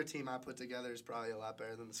know. whatever team I put together is probably a lot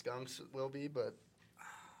better than the Skunks will be, but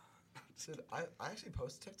Dude, I actually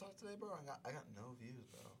posted TikTok today, bro. I got no views,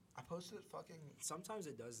 bro. I posted it fucking. Sometimes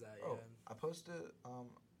it does that. Bro, Yeah. I posted I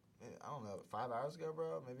don't know, 5 hours ago,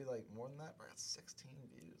 bro. Maybe like more than that. Bro, I got 16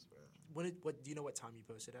 views, bro. What do you know? What time you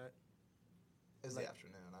posted at? It's Like- the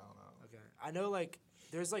afternoon. I don't know. Okay. I know, like,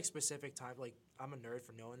 there's, like, specific time. Like, I'm a nerd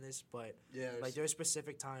for knowing this, but, Yeah. like, there's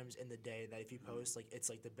specific times in the day that if you post, like, it's,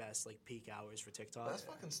 like, the best, like, peak hours for TikTok. That's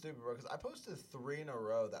fucking stupid, bro. Because I posted 3 in a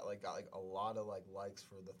row that like got like a lot of like likes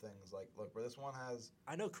for the things. Like, look, bro, this one has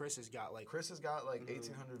I know Chris has got, like, Chris has got like Mhm.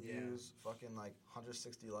 1,800 Yeah. views, fucking like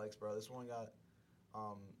 160 likes, bro. This one got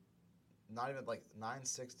not even like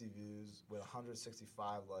 960 views with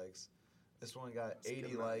 165 likes. This one got That's a good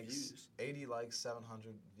 80 amount of likes, views. 80 likes,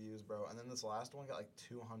 700 views, bro. And then this last one got like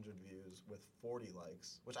 200 views with 40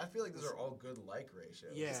 likes, which I feel like these are all good like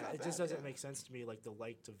ratios. yeah, not it just bad, doesn't yeah. make sense to me, like, the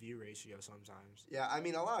like to view ratio sometimes. Yeah, I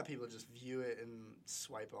mean, a lot of people just view it and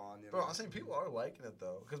swipe on. You know? Bro, I'm saying people are liking it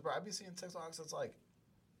though, because bro, I be seeing TikToks that's like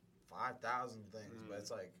 5,000 things, but it's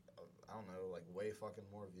like I don't know, like way fucking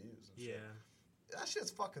more views. And Yeah. shit. That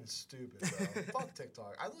shit's fucking stupid, bro. Fuck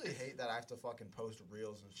TikTok. I really hate that I have to fucking post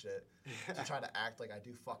reels and shit to try to act like I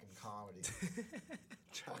do fucking comedy.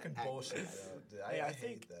 Fucking bullshit, bro. Dude, Hey, I I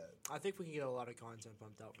think- hate that. I think we can get a lot of content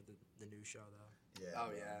pumped out for the new show, though. Yeah. Oh,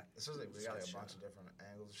 bro. yeah. Especially we got like a bunch of different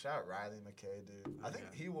angles. Shout out Riley McKay, dude. I think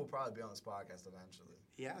Okay. he will probably be on this podcast eventually.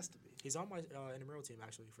 He has to be. He's on my intramural team,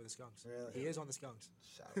 actually, for the Skunks. Really? He is on the Skunks.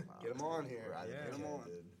 Shout him out. Get him on here. Riley Yeah. Get him McKay, on.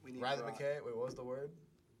 dude. We need Riley Brock. McKay. Wait, what was the word?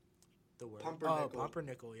 The word. Pumpernickel.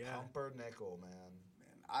 Pumpernickel, yeah. Pumpernickel, man.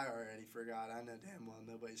 Man, I already forgot. I know damn well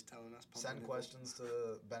nobody's telling us. Send Pumpernickel. questions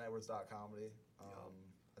to benedwards.comedy.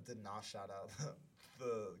 I did not shout out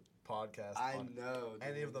the podcast I on know. Dude.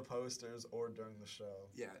 any of the posters or during the show.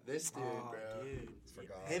 Yeah, this dude, Oh, bro. dude.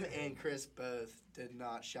 Forgot. Him and Chris both did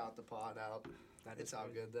not shout the pod out. That It's is all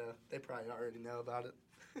crazy. good though. They probably already know about it.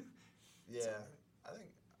 Yeah, I think,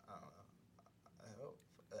 I don't know. I hope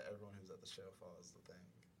that everyone who's at the show follows the thing.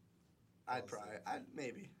 I'd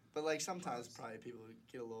maybe, but like sometimes probably people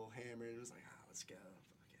get a little hammered and was like, let's go.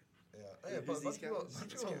 Fuck it. Yeah, Who's yeah, but these most people, guys? most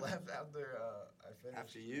Let's people go. left after I finished.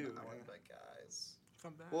 After you, I went yeah. like, guys.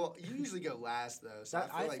 Come back. Well, you usually go last though, so That,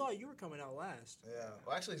 I I feel like thought you were coming out last. Yeah.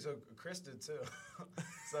 Well, actually, so Chris did too.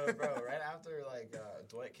 So, bro, right after like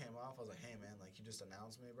Dwight came off, I was like, "Hey, man, like you just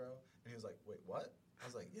announced me, bro." And he was like, "Wait, what?" I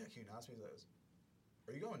was like, "Yeah, can you announce me?" He goes,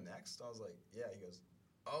 "Are you going next?" I was like, "Yeah." He goes,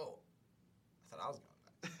 "Oh, I thought I was going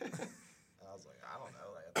next." And I was like, "I don't know."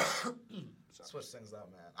 Like, I Sorry. switch things up,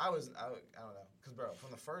 man. I don't know, cause bro, from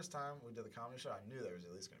the first time we did the comedy show, I knew there was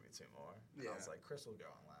at least gonna be 2 more. And I was Yeah. like, Chris will go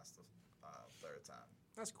on last the third time.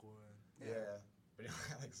 That's cool, man. Yeah. But he only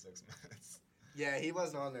had like 6 minutes. Yeah, he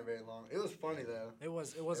wasn't on there very long. It was funny though, It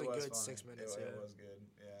was a It was good funny. 6 minutes. It yeah. was good.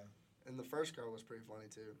 Yeah. and the first girl was pretty funny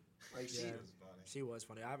too. Like she, Yeah. She was funny. She was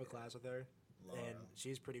funny. I have a class with her, Laura. and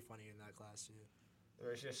she's pretty funny in that class too.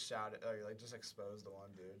 Where she just shouted, like just exposed the one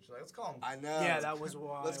dude. She's like, let's call him. I know. Yeah, that was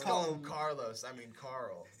wild. Let's Let's call him him- Carlos. I mean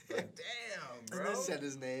Carl. Like, damn, And bro. then said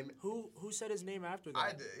his name. Who said his name after that?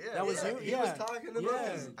 I did. Yeah. That was yeah. you? He Yeah. was talking about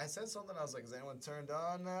Yeah. his- I said something. I was like, "Is anyone turned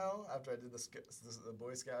on now?" After I did the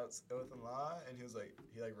Boy Scouts oath and law, and he was like,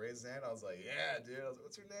 he like raised his hand. I was like, "Yeah, dude." I was like,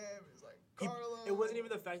 "What's your name?" He's like, He- "Carlo." It wasn't even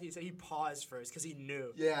the fact that he said he paused first because he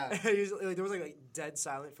knew. Yeah. He was, like, there was like dead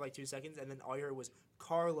silent for like 2 seconds, and then all you heard was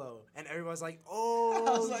Carlo, and everyone was like, "Oh!"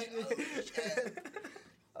 I was like, shit." oh, shit.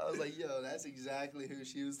 I was like, yo, that's exactly who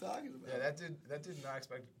she was talking about. Yeah, that did not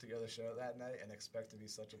expect to go to the show that night and expect to be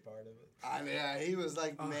such a part of it. I mean, yeah, he was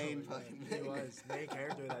like Oh, main man, fucking. He was main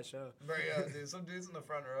character of that show. Bro, yeah, dude, some dudes in the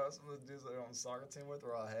front row, some of the dudes that are on the soccer team with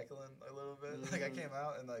were all heckling a little bit. Like, I came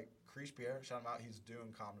out and, like, Krish Pierre, shout him out, he's doing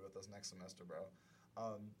comedy with us next semester, bro.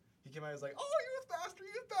 He came out, he was like, "Oh, youth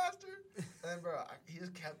bastard. And then, bro, he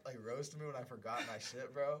just kept, like, roasting me when I forgot my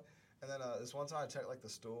shit, bro. And then this one time I checked, like, the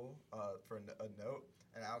stool for a note,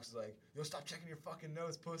 and Alex was like, "Yo, stop checking your fucking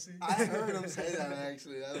notes, pussy." I heard him say that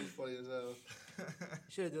actually. That was funny as hell.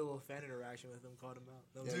 Should have did a little fan interaction with him, called him out.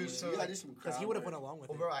 That was Dude, hilarious. so, you like, gotta do some Because he crowd would have work. went along with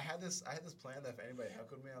Well, it. bro, I had this plan that if anybody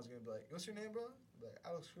heckled me, I was gonna be like, "What's your name, bro?" Be like,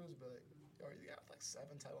 Alex Cruz. Be like, "Yo, you got like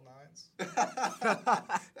 7 Title IXs."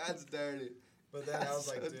 That's dirty. But then I was That's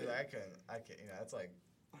like, so dude, dirty. I can't. You know, that's like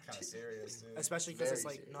kind of serious, dude. Especially because it's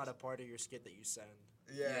Very like serious. not a part of your skit that you send.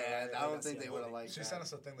 Yeah, right, I don't that's think the they would have only- liked She that. sent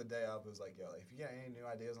us a thing the day of. It was like, yo, like, if you get any new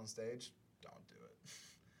ideas on stage, don't do it.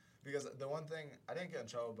 Because the one thing, I didn't get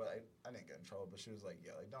in trouble, but I didn't get in trouble, but she was like,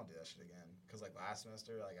 yeah, like, don't do that shit again. Because, like, last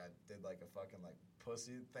semester, like, I did, like, a fucking, like,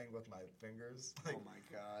 pussy thing with my fingers. Like, Oh my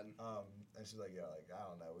god. and she's like, yeah, like, I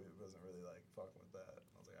don't know. We wasn't really, like, fucking with that.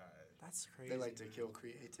 I was like, all right. That's crazy. They like to man. kill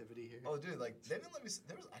creativity here. Oh, dude, like, they didn't let me,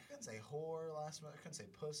 I couldn't say whore last semester. I couldn't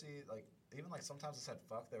say pussy. Like, even, like, sometimes I said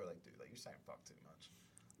fuck. They were like, dude, like, you're saying fuck too much.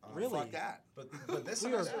 Really? Fuck that. But this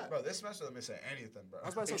We are- semester, bro, this semester, let me say anything, bro. I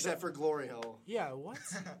was about to say, Except for Glory Hole. yeah, what?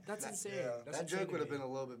 That's insane. yeah. That's That insane joke to would have me. been a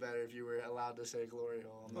little bit better if you were allowed to say Glory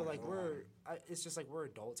Hole. I'm But not like gonna lie. it's just like we're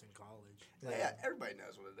adults in college. Like, Yeah, everybody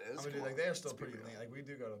knows what it is. I mean, dude, Come like on, they are still let's be pretty real. lean. Like we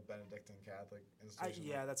do go to Benedictine Catholic institution.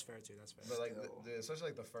 yeah, that's fair too. That's fair. But like, Still. dude, especially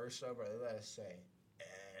like the first show, bro, they let us say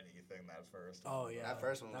anything that first. Oh yeah, That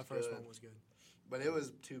first one was That first good. one was good. But it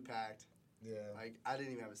was too packed. Yeah. Like I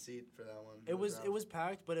didn't even have a seat for that one. It was rough.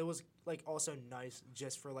 packed, but it was like also nice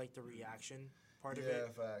just for like the reaction part of yeah,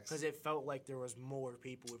 it, facts. because it felt like there was more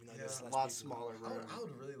people, even though Yeah, there's a less lot people. smaller room. I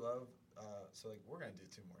would really love. So like we're gonna do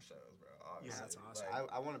 2 more shows, bro. Yeah, Obviously. that's awesome. Like,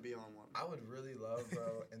 I want to be on one. I would really love,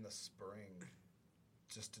 bro, in the spring,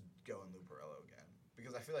 just to go in Luparello again,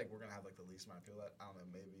 because I feel like we're gonna have like the least amount of people that I don't know,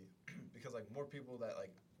 maybe because like more people that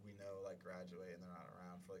like we know like graduate and they're not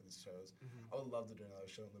around for like these shows. Mhm. I would love to do another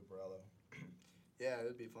show in Luparello. Yeah, it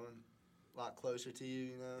would be fun. A lot closer to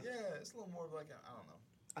you, you know. Yeah, it's a little more of like I don't know.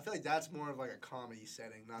 I feel like that's more of like a comedy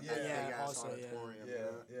setting, not that Yeah, big ass also, yeah. auditorium. you Yeah,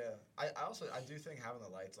 know? yeah. I also I do think having the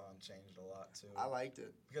lights on changed a lot too. I liked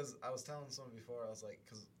it. Because I was telling someone before, I was like,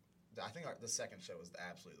 because I think the second show was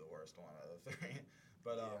absolutely the worst one out of the 3.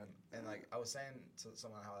 But Yeah. and like I was saying to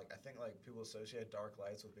someone how like I think like people associate dark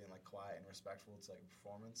lights with being like quiet and respectful to like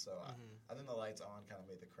performance. So I think the lights on kind of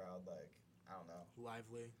made the crowd like I don't know.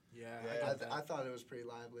 Lively, yeah. Yeah. I get that. I thought it was pretty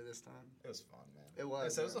lively this time. It was fun, man. It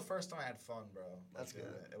was, So it was yeah. the first time I had fun, bro. That's doing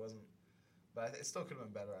good. It wasn't. But it still could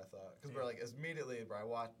have been better, I thought. Because, bro, like, immediately, bro, I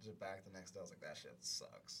watched it back the next day. I was like, that shit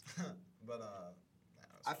sucks. But, nah,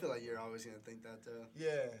 it was I feel fun. like you're always gonna think that though.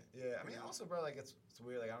 Yeah, yeah. I mean, Yeah. also, bro, like, it's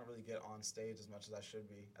weird. Like, I don't really get on stage as much as I should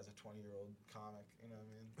be as a 20-year-old comic. You know what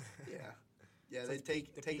I mean? Yeah. Yeah, It's they like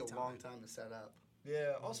take the a peak long time. time to set up.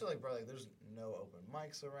 Yeah. Also, like, bro, like, there's no open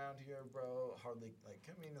mics around here, bro. Hardly, like,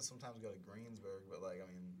 I mean, sometimes go to Greensburg, but, like, I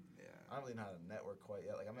mean, Yeah. I don't really know how to network quite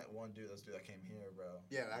yet. Like, I met one dude, this dude that came here, bro.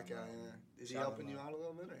 Yeah, that guy. Um, Yeah. Is he shout helping him you out. out a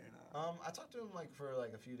little bit or not? I talked to him like for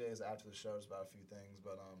like a few days after the show just about a few things,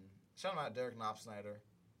 but shout him out Derek Knopfsnyder.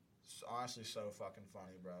 Honestly, so fucking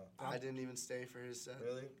funny, bro. I didn't even stay for his set.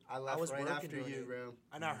 Really? I left was right working after during you, it. bro.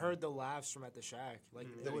 And I heard the laughs from at the Shack. Like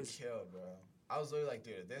Mhm. it Dude, was. he killed, bro. I was literally like,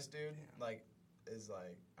 dude, this dude Yeah. like is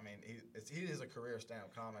like, I mean, he is a career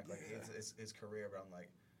stand-up comic, like Yeah. it's his career, but I'm like,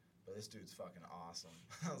 but this dude's fucking awesome.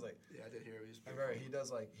 I was like, Yeah, I did hear he was. and pretty bro, funny. he does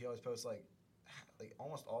like he always posts like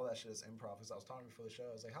almost all that shit is improv. Because I was talking before the show,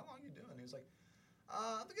 I was like, how long you doing? He was like,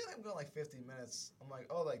 I think I'm going like 50 minutes. I'm like,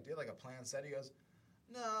 oh, like do you have like a planned set? He goes,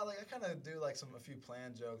 no, like I kind of do like a few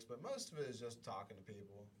planned jokes, but most of it is just talking to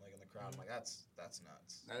people like in the crowd. I'm like, that's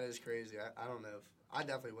nuts. That is crazy. I don't know if I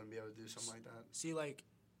definitely wouldn't be able to do something like that. See, like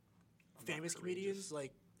I'm not famous courageous. comedians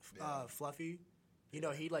like Yeah. Fluffy. You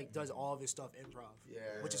know, he like does all of his stuff improv, Yeah,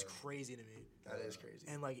 which is crazy to me. that is crazy.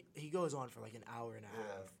 And like he goes on for like an hour and a Yeah,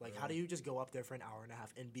 half. Like, yeah. how do you just go up there for an hour and a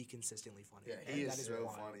half and be consistently funny? Yeah, And he that is so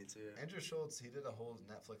wild. funny too. Andrew Schultz, he did a whole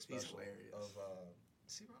Netflix He's special hilarious. of.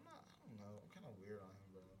 See, bro, I don't know. I'm kind of weird on him,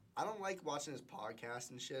 bro. I don't like watching his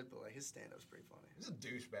podcast and shit, but like his stand up's pretty funny. He's a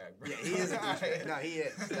douchebag, bro. Yeah, he is a douchebag. No, he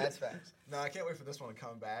is. That's facts. No, I can't wait for this one to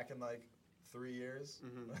come back in like 3 years.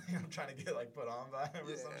 Mhm. I'm trying to get like put on by him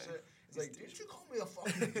or some Yeah. shit. He's He's like, did you call me a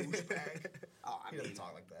fucking douchebag? Oh, I He mean, doesn't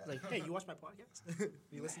talk like that. Like, hey, you watch my podcast?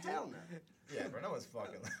 You listen to it? hell no. Yeah, bro, no one's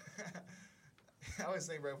fucking. I always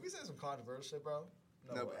think, bro, if we say some controversial shit, bro,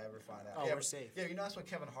 no one will Nobody. ever find out. Oh, yeah, we're safe. Yeah, you know that's what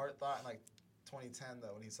Kevin Hart thought in like 2010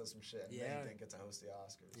 though when he said some shit and then Yeah. he didn't get to host the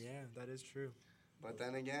Oscars. Yeah, that is true. But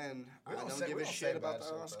then again, We I don't say- give we a don't shit say about bad the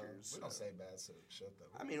shit, though. Oscars. We don't so. say bad shit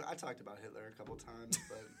though. I mean, I talked about Hitler a couple times,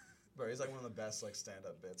 but Bro, he's like one of the best like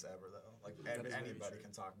stand-up bits ever though. Like That is very anybody true.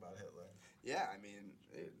 can talk about Hitler. yeah, I mean,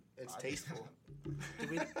 it's I- tasteful. Did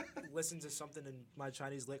we listen to something in my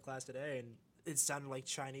Chinese lit class today, and it sounded like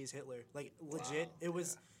Chinese Hitler. Like legit,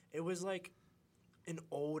 Wow, it was like an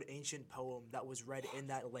old ancient poem that was read in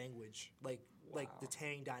that language, like the Wow.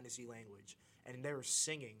 Tang Dynasty language, and they were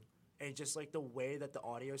singing, and just like the way that the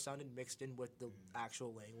audio sounded mixed in with the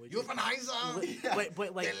actual language. Euthanizer! Li- Yeah.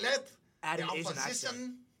 but like Let add the an Asian accent.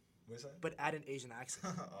 opposition. What's that? But add an Asian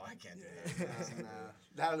accent. Oh, I can't do Yeah.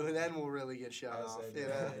 that. Then we'll really get shut I off. said, You yeah,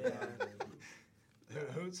 know? yeah.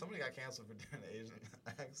 Who? Somebody got canceled for doing an Asian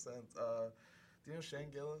accent. Do you know Shane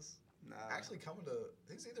Gillis? Nah, Actually coming to,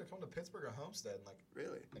 he's either coming to Pittsburgh or Homestead in like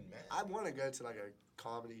really. in May. I want to go to like a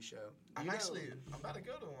comedy show. I'm You know- I'm about to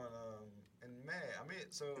go to one in May. I mean,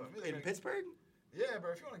 so I'm either in gonna- Pittsburgh. Yeah,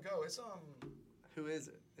 bro. If you want to go, it's Who is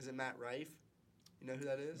it? Is it Matt Rife? You know who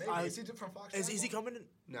that is? maybe I- is he from Fox? Is he Channel? coming in?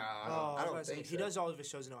 No, Oh, I I was don't gonna say, think he so. does all of his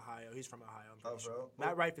shows in Ohio. He's from Ohio. I'm pretty Oh, sure. bro.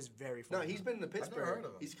 Matt Rife is very No, funny. he's been to never Pittsburgh. heard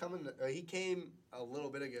of him. He's coming. He came a little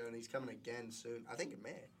bit ago, and he's coming again soon. I think in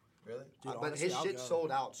May. Really? Dude, but honestly, his I'll shit go.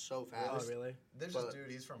 sold out so fast. Oh, really? There's But- this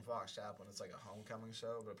dude. He's from Fox Chaplin. It's like a homecoming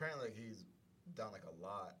show, but apparently like, he's done like a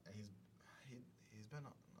lot, and he's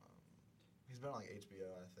been on like HBO,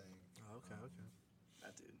 I think. Oh, okay, okay.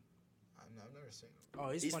 That dude. I've never seen him. Oh,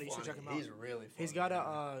 he's funny. You should check him out. He's really funny.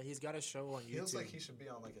 He's got a show on YouTube. He looks like he should be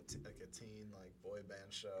on like a teen like boy band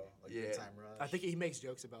show, like Yeah. Good Time Rush. I think he makes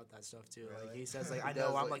jokes about that stuff too. Like Really? he says like, He I know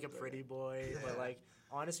does I'm like like a the- pretty boy, Yeah. but like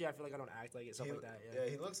honestly, I feel like I don't act like it. Stuff he, like that. Yeah.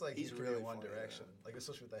 he looks like He's he could be really in One funny, Direction, yeah. like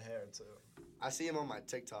especially with the hair too. I see him on my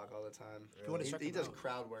TikTok all the time. If you wanna Really? check He him does out.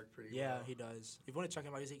 crowd work pretty Yeah, well. he does. If you want to check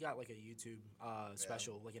him out, he got like a YouTube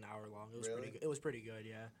special, like an hour long. It was Really? pretty good. It was pretty good.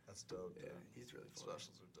 Yeah. That's dope. Yeah, Dude. he's really funny.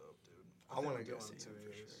 Specials are dope, dude. I think want I'm to go doing see it him in for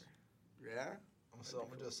 2 years. sure. Yeah? I'm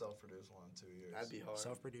gonna do a self-produced one in 2 years. That'd be hard.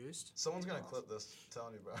 Self-produced. Someone's gonna Awesome. clip this. I'm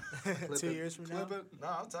telling you, bro. Clip 2 it. years from now. Clip it. No,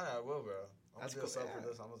 I'm telling you, I will, bro. I'm That's gonna do a cool, yeah.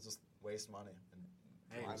 self-produced. I'm gonna just waste money. And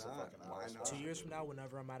Hey, Why waste a not? fucking Why hours not? for 2 it. years from now,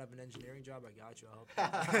 whenever I'm out of an engineering job, I got you. I'll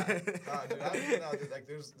help Nah, you. dude, no, dude, like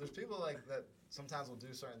there's people like that sometimes will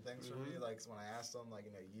do certain things for me. Mhm. Like when I ask them, like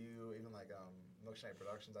you, even like Milkshake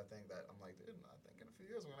Productions, I think that I'm like, dude, I think in a few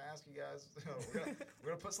years I'm gonna ask you guys.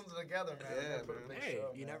 We're gonna put something together, man. We're Yeah, gonna put a man. big Hey,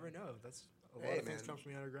 show, you man. never know. That's a lot Hey, of things man. come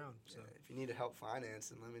from the underground. So. Yeah, if you need to help finance,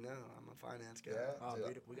 then let me know. I'm a finance guy. Yeah. Oh,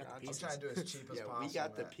 Dude, we got the I'm I'm pieces. trying to do it as cheap as Yeah, possible. we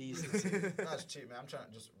got the man. pieces here. Not as cheap, man. I'm trying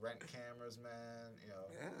to just rent cameras, man. You know,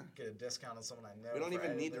 Yeah. get a discount on someone I know. We don't for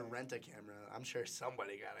even need to editing. rent a camera. I'm sure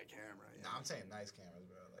somebody got a camera. No, I'm saying nice cameras,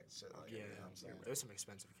 bro. Like shit. Like, Yeah, you know what I'm saying. there's some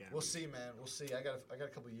expensive cameras. We'll see, man. We'll see. I got a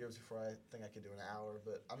couple years before I think I could do an hour,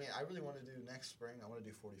 but I mean, I really want to do next spring. I want to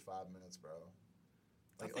do 45 minutes, bro.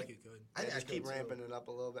 I think you could. I think I just keep could, too. ramping it up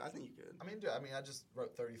a little bit. I think you could. I mean, dude. I just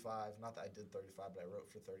wrote 35. Not that I did 35, but I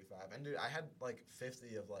wrote for 35. And dude, I had like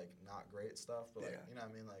 50 of like not great stuff, but like Yeah. you know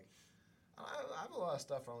what I mean. Like, I have a lot of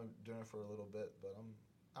stuff. I'm only doing it for a little bit, but I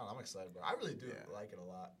don't know, I'm excited, bro. I really do Yeah. like it a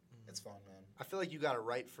lot. Mhm. It's fun, man. I feel like you got to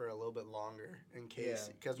write for a little bit longer in case,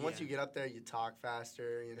 Yeah. because once Yeah. you get up there, you talk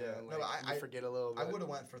faster. You know, Yeah. No, like, but you I forget a little bit. I would have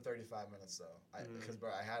went for 35 minutes though, Mhm. because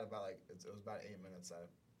bro, I had about like it was about 8 minutes I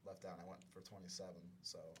left out. And I went for 27,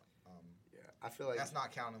 so Yeah, I feel like. that's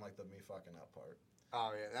not counting like the me fucking up part.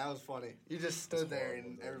 Oh yeah, that was funny. You just stood there horrible,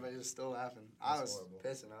 and dude. everybody was still laughing. I That's was horrible.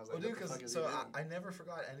 pissing. I was Well, like, dude, what the fuck because is so he doing? I never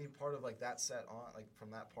forgot any part of like that set on like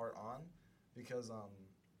from that part on, because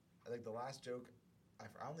like the last joke, I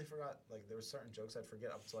only forgot like there were certain jokes I'd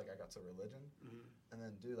forget up to like I got to religion, Mhm. and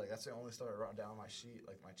then dude like that's the only stuff I wrote down on my sheet,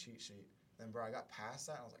 like my cheat sheet. Then bro, I got past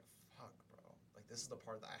that and I was like, fuck, bro, like this is the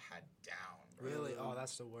part that I had down. Bro. Really? Oh,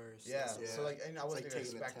 that's the worst. Yeah. Yeah. So like, and I wasn't like even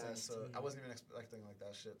taking a expecting. test. So I wasn't even expecting like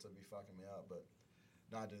that shit to be fucking me up. But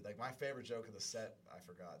nah, dude. Like my favorite joke of the set, I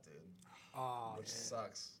forgot, dude. Oh, Which yeah.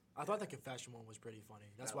 sucks. I thought the confession one was pretty funny.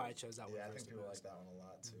 That's That why I was- chose that one Yeah, I first. think the people best. like that one a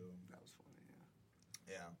lot too. That was funny.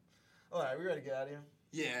 Yeah. Yeah. All right, we ready to get out of here?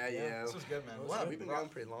 Yeah. This was good, man. It was What- good. We've been Brock- going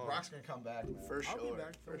pretty long. Brock's gonna come back, man. For I'll be sure.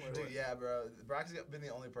 back, For don't sure. worry. Dude, yeah, bro. Brock's been the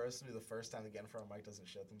only person who the first time they get in front of mic doesn't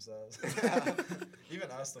shit themselves.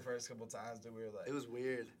 Even us, the first couple times, dude, we were like, It was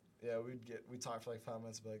weird. yeah, we'd talk for like 5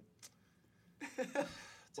 minutes, be like,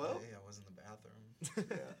 Well, today I was in the bathroom.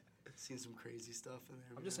 yeah. Seen some crazy stuff in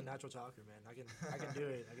there. I'm just a man. natural talker, man. I can do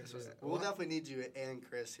it. I can do it. We'll definitely need you and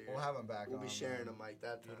Chris here. We'll have him back. We'll be on, sharing man. a mic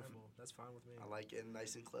that time. Beautiful. That's fine with me. I like getting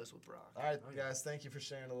nice and close with Brock. All right, Oh, yeah. guys. Thank you for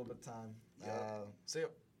sharing a little bit of time. Yep. See you.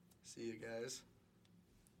 See you guys.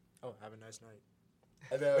 Oh, have a nice night.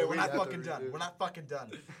 Wait, we're we not have to fucking done. redo. We're not fucking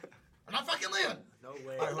done. I'm not fucking leaving. No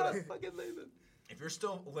way. All right, hold on. Fucking leaving. If you're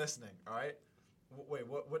still listening, all right. Wait,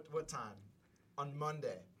 what time? On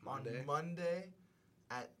Monday. Monday? On Monday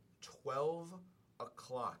at 12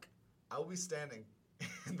 o'clock, I will be standing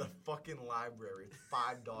in the fucking library with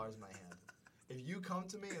 $5 in my hand. If you come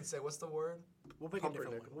to me and say, "What's the word?" We'll pick a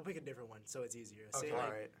different one. Pumpernickel. We'll pick a different one so it's easier. Okay. Say All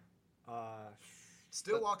like, right.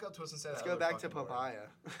 Still But- walk up to us and say Let's that go other back to fucking word. papaya.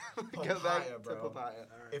 Go Papaya, back bro. to papaya.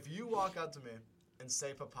 all right. If you walk up to me and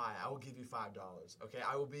say papaya, I will give you $5. Okay,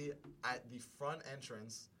 I will be at the front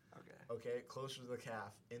entrance. Okay. Okay, closer to the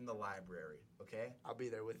calf in the library. Okay, I'll be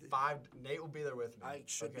there with you. Nate will be there with me. I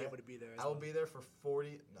should be okay? able to be there. As I will well. be there for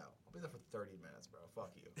 40. No, I'll be there for 30 minutes, bro.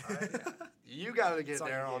 Fuck you. All right? You gotta get It's all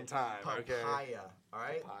there you on get. time, okay? Papaya. All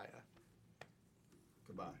right. Papaya.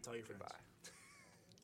 Goodbye. Tell your friends. Goodbye.